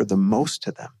matter the most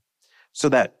to them, so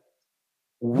that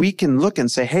we can look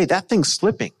and say, hey, that thing's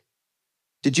slipping.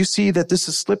 Did you see that this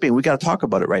is slipping? We got to talk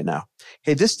about it right now.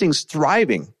 Hey, this thing's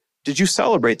thriving. Did you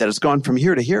celebrate that it's gone from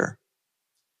here to here?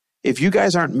 If you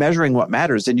guys aren't measuring what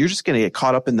matters, then you're just going to get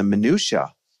caught up in the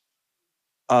minutia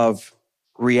of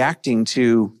reacting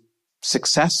to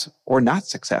success or not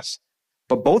success.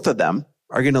 But both of them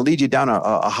are going to lead you down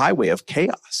a highway of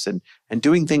chaos and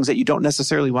doing things that you don't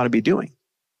necessarily want to be doing.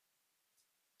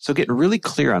 So getting really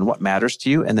clear on what matters to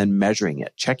you and then measuring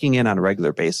it, checking in on a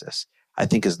regular basis, I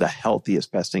think is the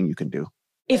healthiest, best thing you can do.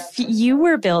 If you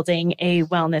were building a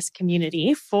wellness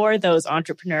community for those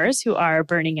entrepreneurs who are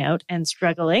burning out and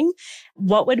struggling,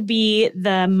 what would be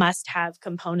the must-have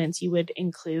components you would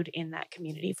include in that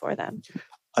community for them?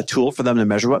 A tool for them to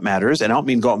measure what matters. And I don't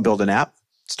mean go out and build an app.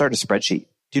 Start a spreadsheet.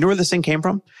 Do you know where this thing came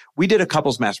from? We did a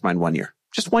couples mastermind 1 year,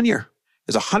 just 1 year.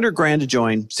 It was $100,000 to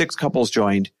join, 6 couples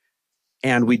joined.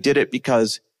 And we did it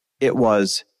because it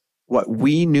was what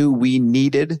we knew we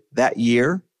needed that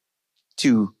year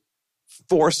to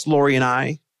force Lori and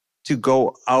I to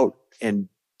go out and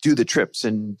do the trips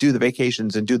and do the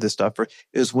vacations and do the stuff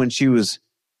is when she was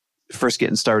first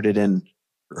getting started in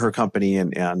her company.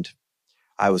 And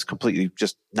I was completely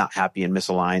just not happy and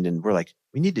misaligned. And we're like,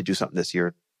 we need to do something this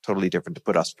year totally different to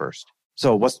put us first.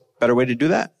 So what's a better way to do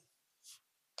that?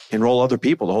 Enroll other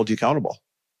people to hold you accountable.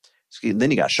 So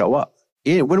then you got to show up.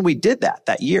 When we did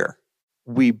that year,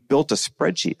 we built a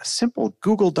spreadsheet, a simple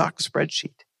Google Doc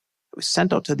spreadsheet that we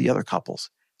sent out to the other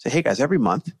couples. Say, hey guys, every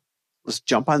month, let's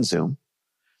jump on Zoom.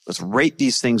 Let's rate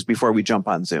these things before we jump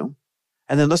on Zoom.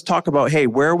 And then let's talk about, hey,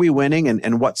 where are we winning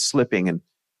and what's slipping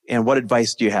and what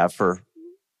advice do you have for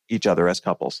each other as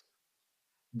couples?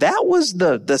 That was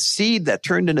the seed that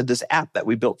turned into this app that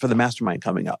we built for the mastermind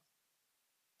coming up.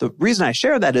 The reason I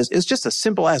share that is it's just a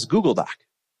simple as Google Doc.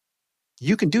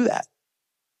 You can do that.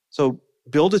 So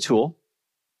build a tool,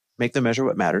 make them measure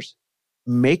what matters,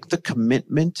 make the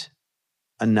commitment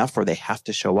enough where they have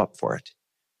to show up for it.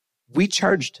 We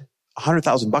charged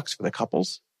 $100,000 for the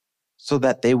couples so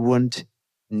that they wouldn't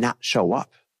not show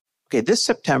up. Okay, this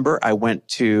September, I went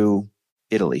to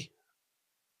Italy.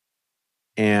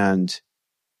 And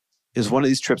it was one of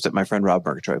these trips that my friend Rob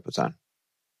Murgatroyd puts on.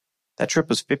 That trip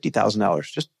was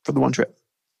 $50,000 just for the one trip.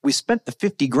 We spent the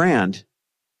 $50,000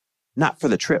 not for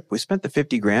the trip. We spent the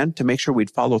 $50,000 to make sure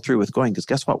we'd follow through with going, because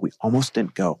guess what? We almost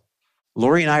didn't go.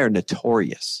 Lori and I are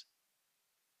notorious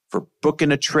for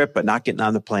booking a trip but not getting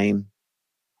on the plane,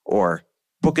 or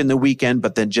booking the weekend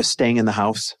but then just staying in the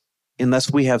house,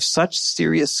 unless we have such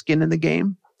serious skin in the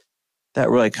game that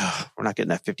we're like, oh, we're not getting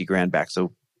that $50,000 back,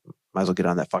 so might as well get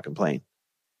on that fucking plane.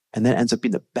 And that ends up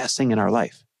being the best thing in our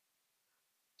life.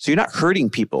 So you're not hurting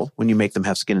people when you make them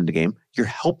have skin in the game. You're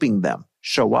helping them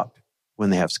show up when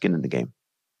they have skin in the game.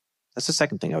 That's the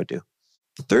second thing I would do.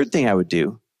 The third thing I would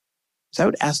do is I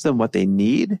would ask them what they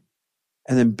need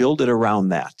and then build it around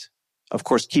that. Of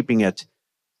course, keeping it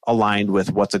aligned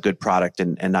with what's a good product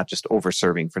and not just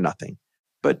over-serving for nothing.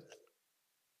 But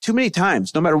too many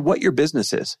times, no matter what your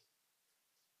business is,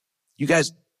 you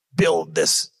guys build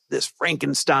this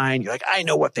Frankenstein. You're like, I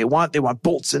know what they want. They want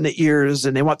bolts in the ears,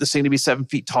 and they want this thing to be 7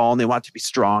 feet tall, and they want it to be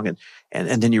strong.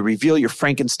 And then you reveal your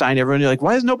Frankenstein. Everyone, you're like,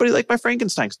 why does nobody like my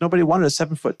Frankenstein? Because nobody wanted a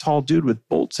 7-foot tall dude with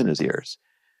bolts in his ears.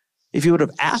 If you would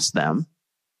have asked them,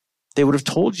 they would have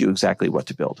told you exactly what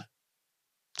to build.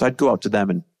 So I'd go out to them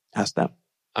and ask them.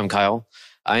 I'm Kyle.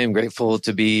 I am grateful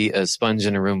to be a sponge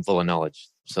in a room full of knowledge.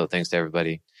 So thanks to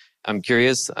everybody. I'm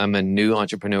curious. I'm a new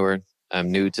entrepreneur.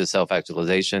 I'm new to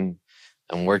self-actualization.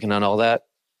 I'm working on all that.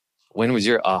 When was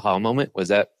your aha moment? Was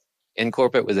that in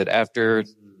corporate? Was it after?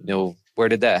 Where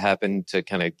did that happen to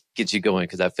kind of get you going?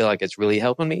 Because I feel like it's really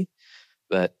helping me.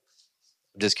 But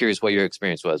I'm just curious what your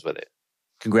experience was with it.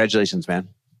 Congratulations, man.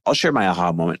 I'll share my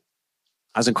aha moment.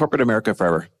 I was in corporate America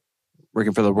forever,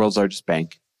 working for the world's largest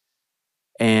bank,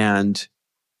 and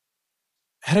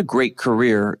had a great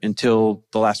career until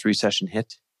the last recession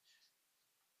hit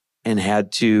and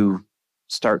had to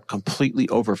start completely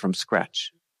over from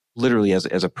scratch, literally as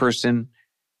a person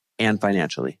and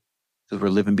financially, because we're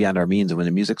living beyond our means. And when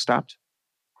the music stopped,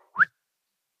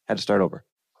 had to start over.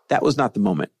 That was not the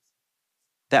moment.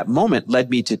 That moment led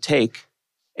me to take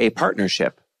a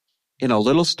partnership in a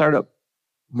little startup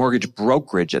mortgage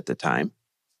brokerage at the time.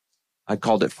 I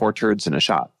called it 4 Turds in a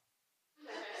Shop.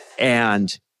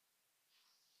 And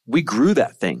we grew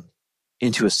that thing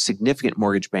into a significant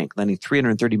mortgage bank, lending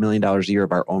 $330 million a year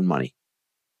of our own money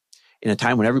in a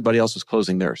time when everybody else was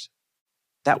closing theirs.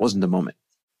 That wasn't the moment.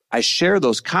 I share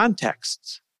those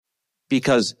contexts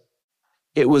because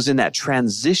it was in that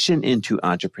transition into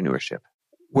entrepreneurship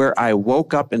where I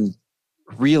woke up and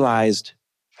realized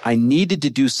I needed to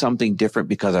do something different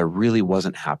because I really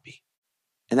wasn't happy.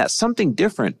 And that something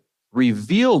different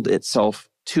revealed itself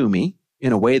to me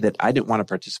in a way that I didn't want to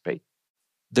participate.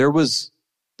 There was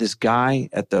this guy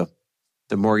at the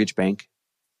mortgage bank.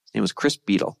 His name was Chris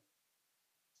Beadle.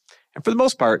 And for the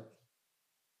most part,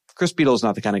 Chris Beadle is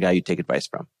not the kind of guy you take advice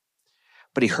from.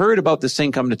 But he heard about this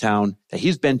thing coming to town that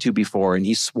he's been to before, and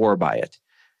he swore by it.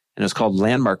 And it was called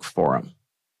Landmark Forum.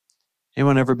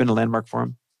 Anyone ever been to Landmark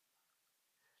Forum?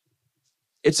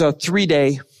 It's a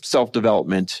 3-day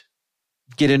self-development.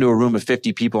 Get into a room of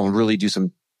 50 people and really do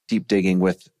some deep digging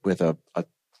with a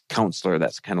counselor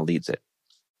that kind of leads it.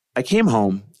 I came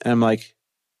home and I'm like,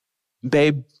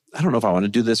 babe, I don't know if I want to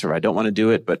do this or I don't want to do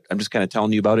it, but I'm just kind of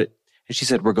telling you about it. And she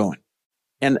said, we're going.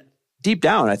 And deep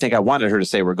down, I think I wanted her to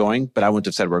say we're going, but I wouldn't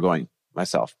have said we're going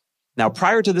myself. Now,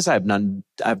 prior to this, I've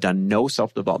done no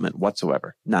self-development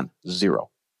whatsoever. None.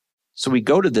 Zero. So we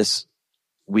go to this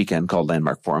weekend called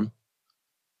Landmark Forum.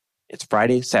 It's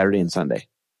Friday, Saturday, and Sunday.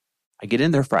 I get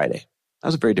in there Friday. I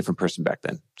was a very different person back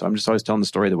then. So I'm just always telling the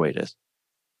story the way it is.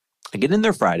 I get in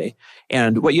there Friday,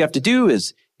 and what you have to do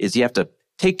is you have to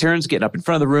take turns getting up in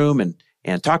front of the room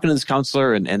and talking to this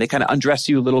counselor, and they kind of undress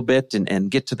you a little bit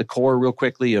and get to the core real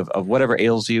quickly of whatever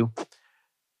ails you.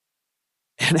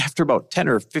 And after about 10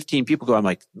 or 15 people go, I'm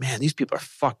like, man, these people are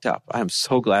fucked up. I'm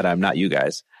so glad I'm not you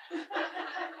guys.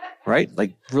 Right?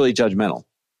 Like really judgmental.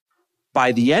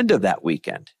 By the end of that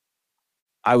weekend,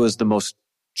 I was the most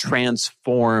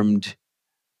transformed,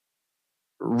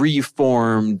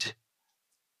 reformed,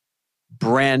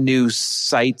 brand new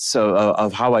sights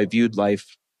of how I viewed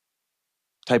life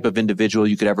type of individual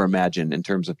you could ever imagine in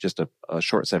terms of just a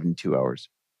short 72 hours.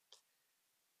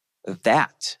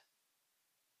 That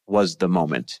was the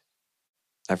moment,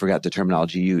 I forgot the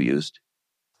terminology you used,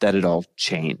 that it all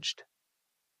changed.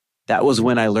 That was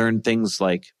when I learned things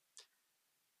like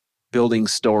building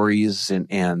stories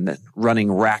and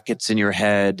running rackets in your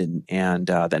head and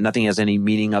that nothing has any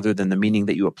meaning other than the meaning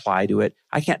that you apply to it.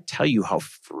 I can't tell you how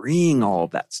freeing all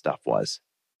of that stuff was.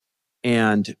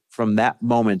 And from that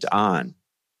moment on,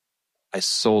 I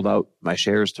sold out my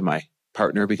shares to my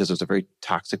partner because it was a very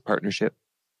toxic partnership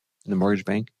in the mortgage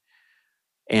bank.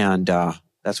 And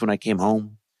that's when I came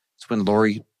home. That's when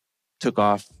Lori took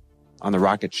off on the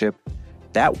rocket ship.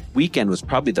 That weekend was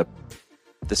probably the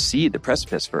seed, the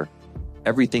precipice for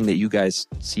everything that you guys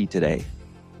see today.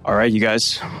 All right, you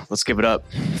guys, let's give it up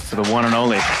for the one and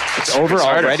only. It's over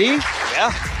already?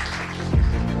 Yeah.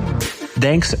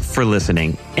 Thanks for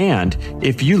listening. And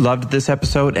if you loved this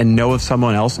episode and know of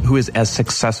someone else who is as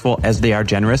successful as they are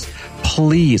generous,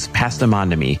 please pass them on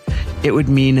to me. It would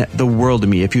mean the world to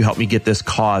me if you help me get this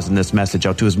cause and this message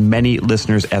out to as many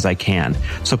listeners as I can.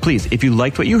 So please, if you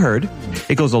liked what you heard,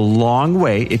 it goes a long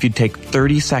way if you take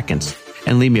 30 seconds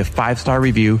and leave me a 5-star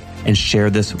review and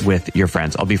share this with your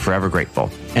friends. I'll be forever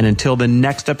grateful. And until the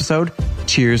next episode,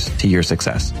 cheers to your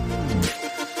success.